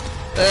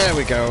 There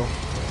we go.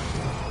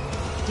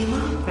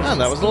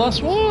 And that was the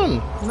last one.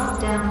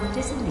 Lockdown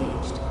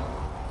disengaged.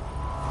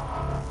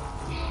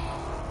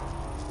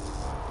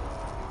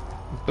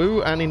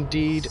 Boo and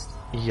indeed,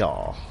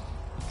 yah.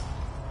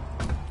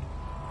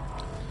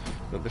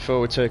 But before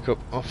we take up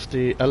off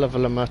the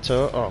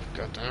elevator, oh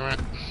god damn it.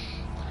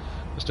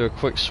 Let's do a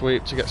quick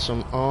sweep to get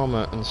some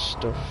armor and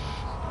stuff.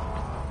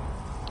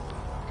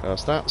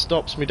 Because that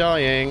stops me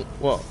dying.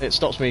 Well, it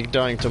stops me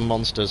dying to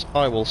monsters.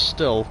 I will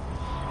still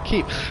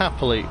keep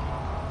happily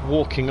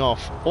walking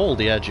off all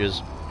the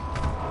edges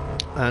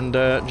and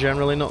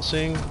generally not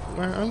seeing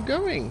where I'm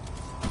going.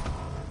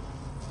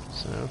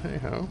 So, hey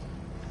ho.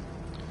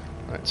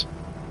 Right.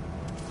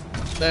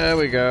 There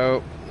we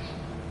go.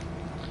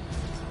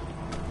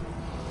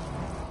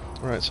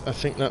 Right, I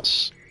think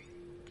that's...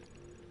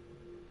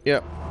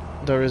 Yep,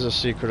 there is a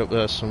secret up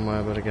there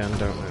somewhere, but again,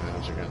 don't know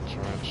how to get to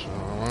it, so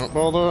I won't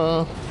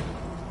bother.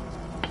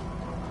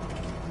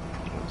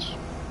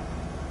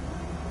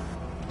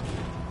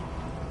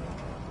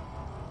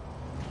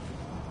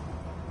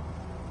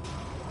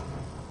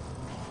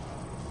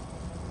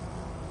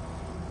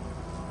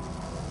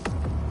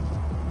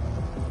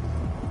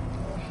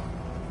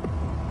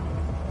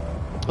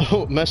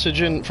 Oh,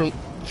 messaging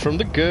from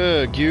the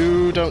Gurg.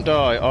 You don't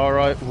die. All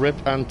right, rip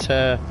and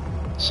tear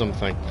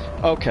something.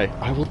 Okay,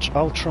 I'll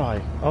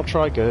try. I'll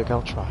try, Gurg.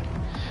 I'll try.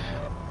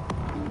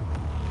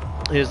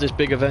 Here's this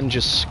big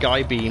Avengers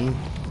Skybeam.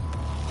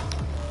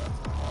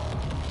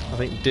 I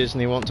think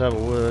Disney want to have a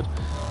word.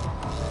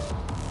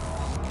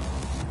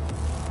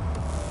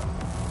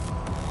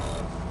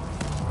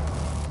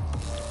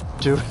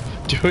 Do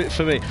it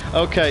for me.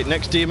 Okay,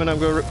 next demon I'm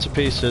going to rip to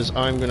pieces.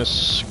 I'm going to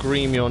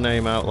scream your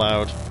name out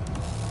loud.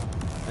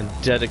 And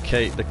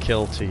dedicate the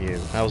kill to you.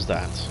 How's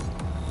that?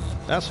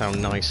 That's how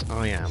nice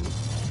I am.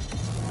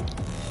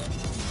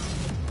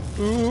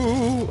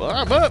 Ooh,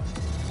 I'm up!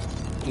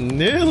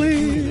 Nearly!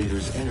 The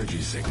accumulator's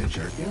energy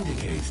signature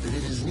indicates that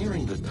it is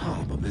nearing the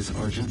top of this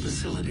Argent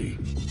facility.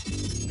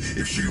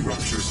 If she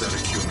ruptures that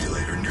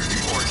accumulator near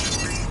the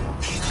Argent beam,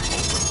 she will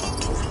open a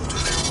portal to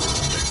their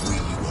world that we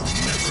will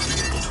never be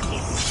able to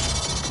close.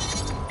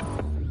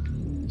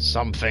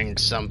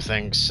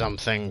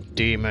 Something,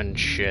 demon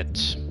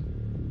shit.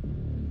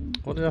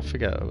 What did I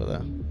forget over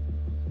there?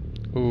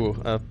 Ooh,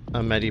 a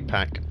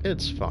medipack.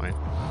 It's fine.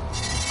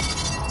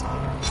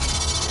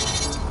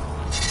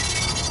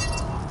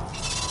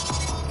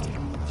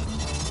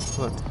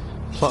 Look,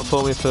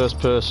 platforming first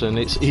person,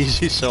 it's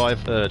easy, so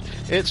I've heard.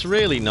 It's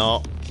really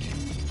not.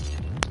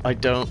 I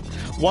don't...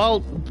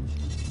 While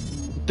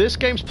this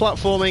game's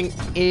platforming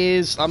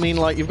is... I mean,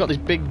 like, you've got these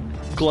big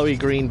glowy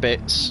green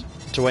bits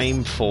to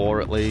aim for,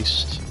 at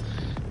least.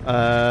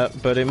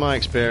 But in my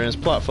experience,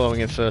 platforming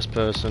in first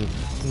person,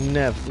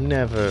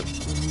 never a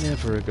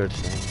good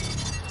thing.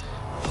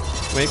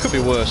 I mean, it could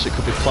be worse. It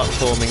could be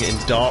platforming in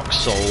Dark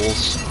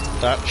Souls.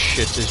 That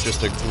shit is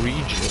just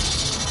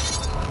egregious.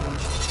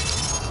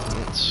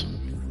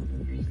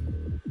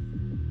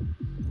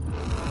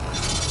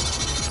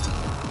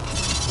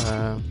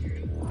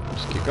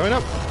 Just keep going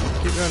up.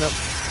 Keep going up.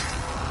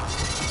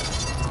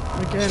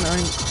 Again,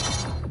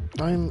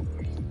 I'm...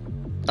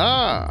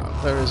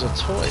 Ah! There is a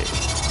toy.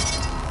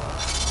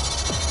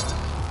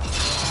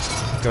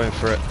 Going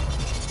for it.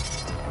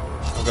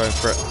 I'm going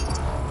for it.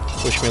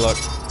 Wish me luck.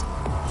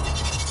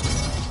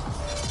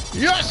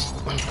 Yes!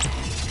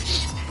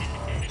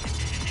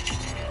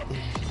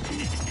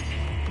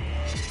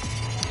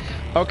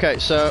 Okay,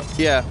 so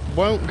yeah,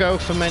 won't go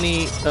for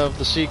many of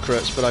the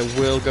secrets, but I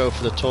will go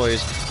for the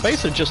toys.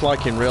 Basically just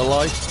like in real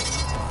life.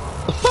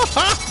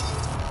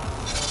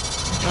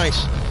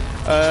 Nice.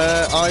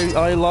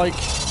 I like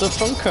the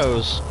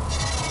Funkos.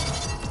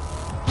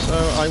 So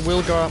I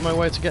will go out my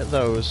way to get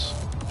those.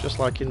 Just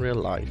like in real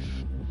life.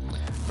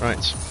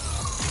 Right.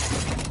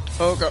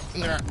 Oh god.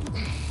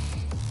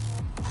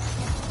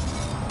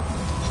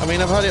 I mean,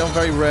 I've had it on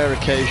very rare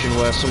occasion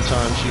where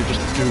sometimes you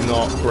just do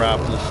not grab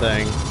the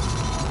thing.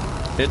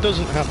 It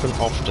doesn't happen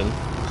often.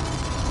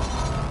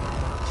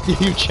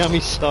 You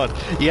jammy sod.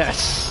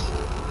 Yes!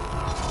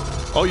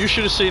 Oh, you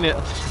should have seen it.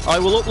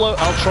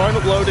 I'll try and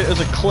upload it as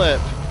a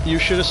clip. You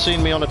should have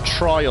seen me on a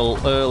trial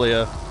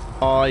earlier.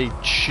 I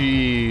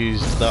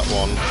cheesed that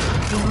one.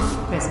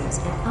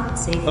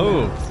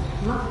 Oh.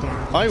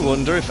 I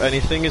wonder if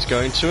anything is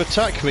going to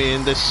attack me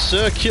in this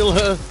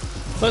circular,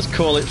 let's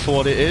call it for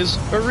what it is,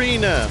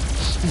 arena.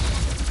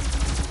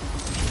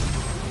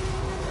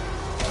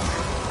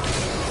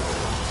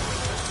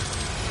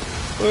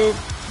 Whoop.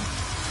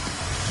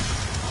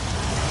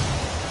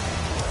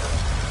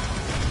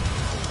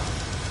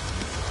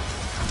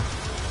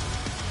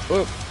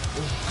 Whoop.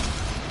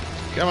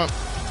 Come on.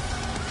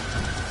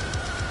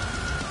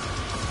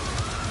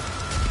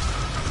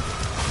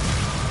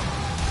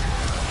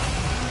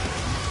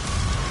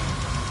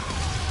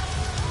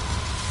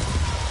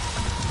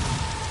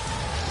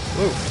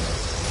 Whoa.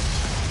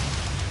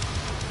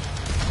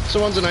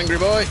 Someone's an angry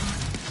boy.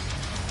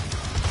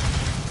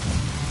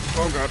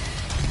 Oh god.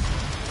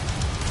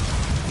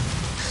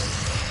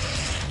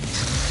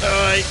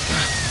 Alright.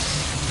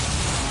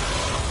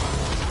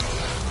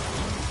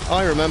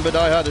 I remembered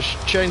I had a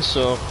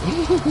chainsaw.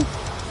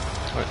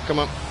 Alright, come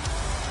on.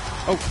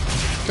 Oh,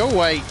 go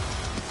away.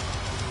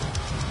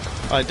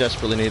 I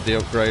desperately need the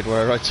upgrade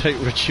where I take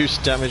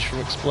reduced damage from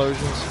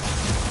explosions.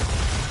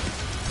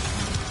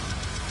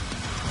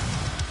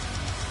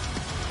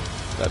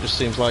 That just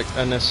seems like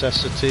a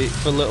necessity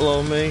for little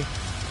old me.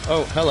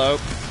 Oh, hello.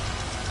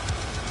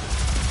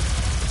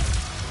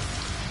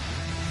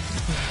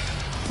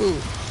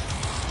 Ooh.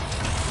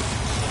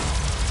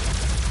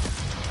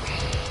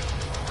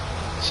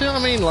 See what I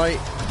mean? Like,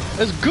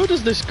 as good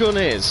as this gun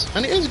is,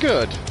 and it is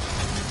good,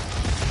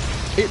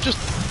 it just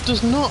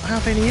does not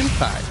have any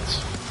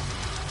impact.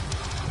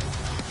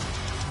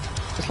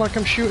 It's like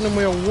I'm shooting them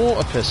with a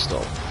water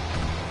pistol.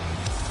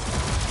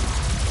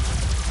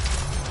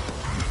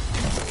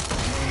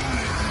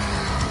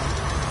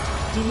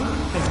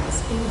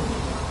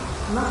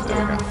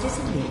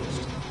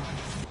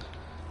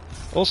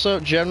 Also,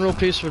 general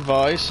piece of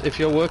advice, if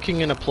you're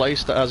working in a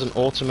place that has an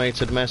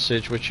automated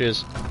message, which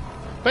is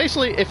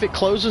basically if it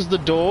closes the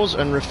doors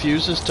and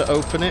refuses to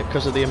open it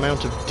because of the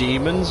amount of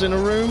demons in a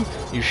room,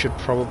 you should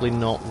probably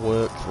not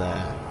work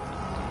there.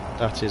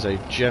 That is a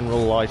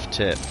general life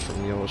tip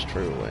from yours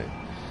truly.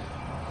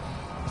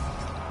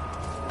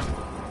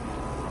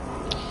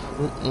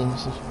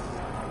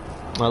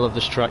 I love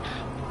this track.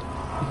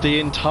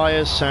 The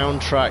entire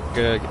soundtrack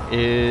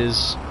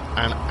is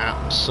an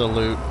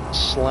absolute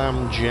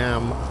slam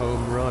jam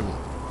home run.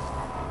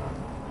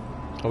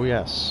 Oh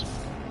yes.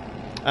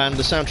 And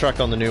the soundtrack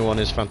on the new one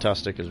is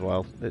fantastic as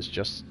well. It's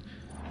just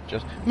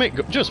Mick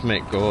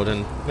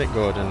Gordon. Mick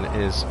Gordon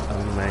is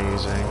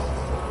amazing.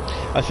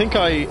 I think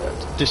I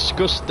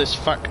discussed this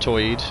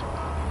factoid.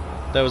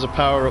 There was a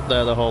power up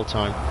there the whole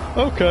time.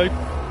 Okay,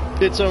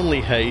 it's only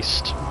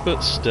haste,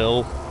 but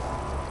still.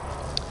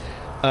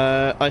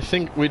 I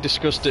think we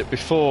discussed it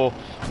before,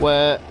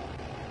 where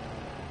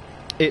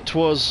it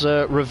was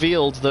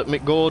revealed that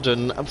Mick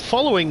Gordon,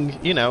 following,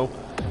 you know,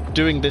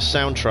 doing this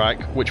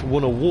soundtrack, which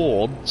won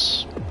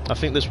awards, I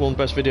think this won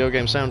Best Video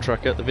Game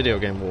Soundtrack at the Video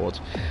Game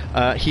Awards,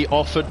 he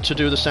offered to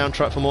do the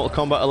soundtrack for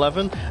Mortal Kombat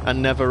 11,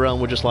 and NetherRealm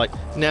were just like,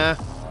 nah.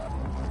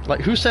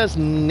 Like, who says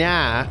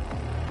nah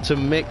to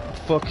Mick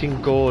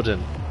fucking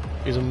Gordon?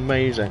 He's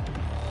amazing.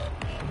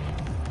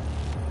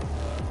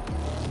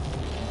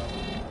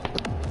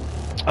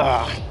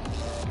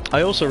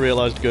 I also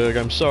realised, Gerg,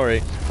 I'm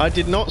sorry, I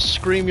did not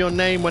scream your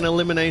name when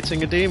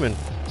eliminating a demon,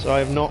 so I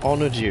have not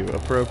honoured you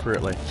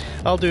appropriately.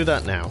 I'll do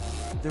that now.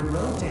 The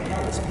road to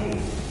hell is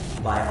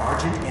paved by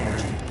Argent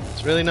Energy.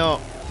 It's really not.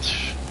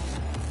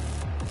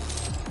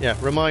 Yeah,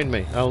 remind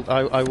me.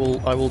 I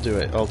will do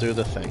it. I'll do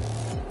the thing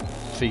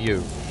for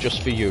you,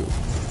 just for you.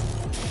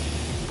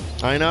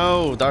 I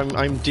know.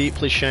 I'm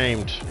deeply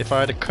shamed. If I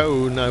had a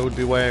cone, I would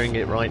be wearing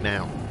it right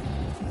now.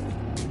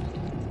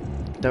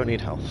 Don't need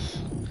health.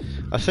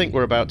 I think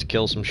we're about to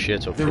kill some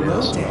shit up here,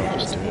 so I'll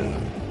just do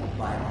it.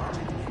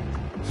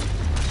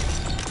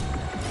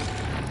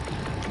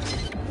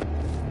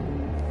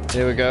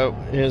 Here we go.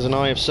 Here's an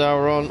Eye of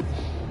Sauron.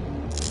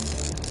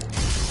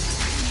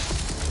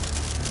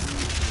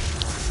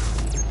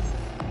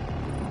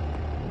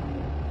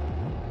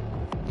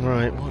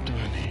 Right, what do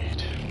I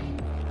need?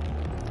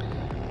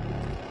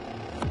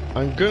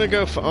 I'm gonna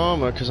go for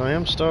armor because I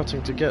am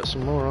starting to get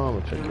some more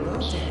armor The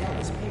road pickups. to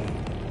hell is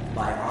paved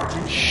by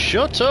Argent.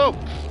 Shut up!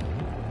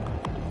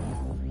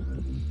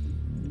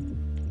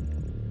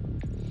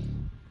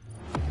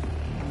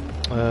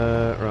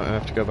 Right, I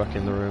have to go back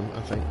in the room,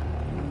 I think.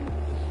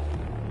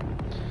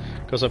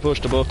 Because I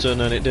pushed a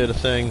button and it did a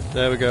thing.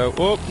 There we go.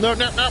 Oh, no,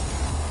 no, no!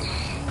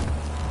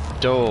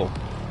 Door.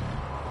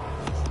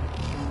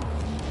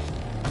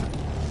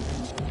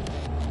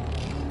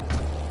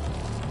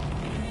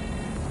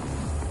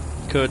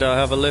 Could I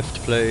have a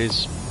lift,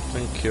 please?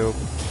 Thank you.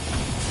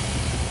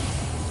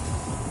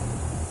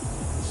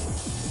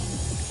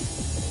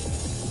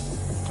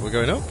 Are we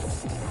going up?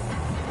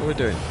 What are we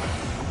doing?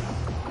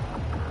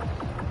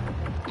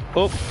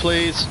 Up,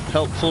 please,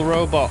 helpful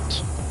robot.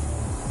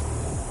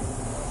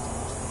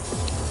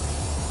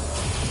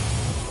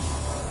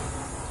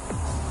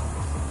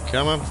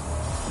 Come on.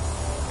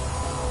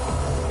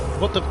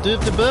 What the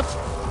burp?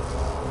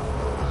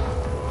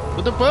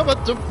 What the burp?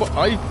 What the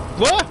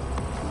what?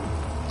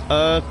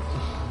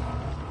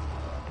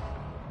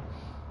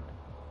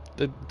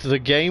 The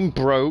game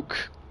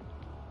broke.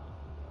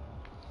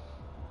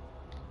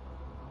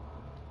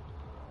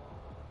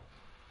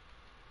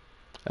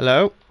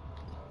 Hello?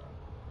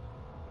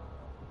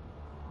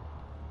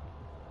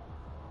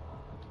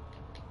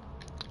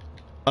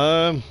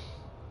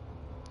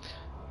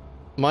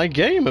 My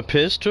game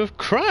appears to have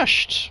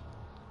crashed.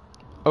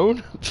 Oh,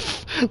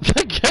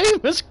 the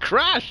game has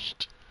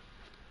crashed.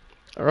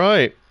 All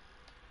right.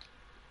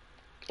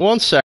 1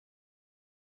 second.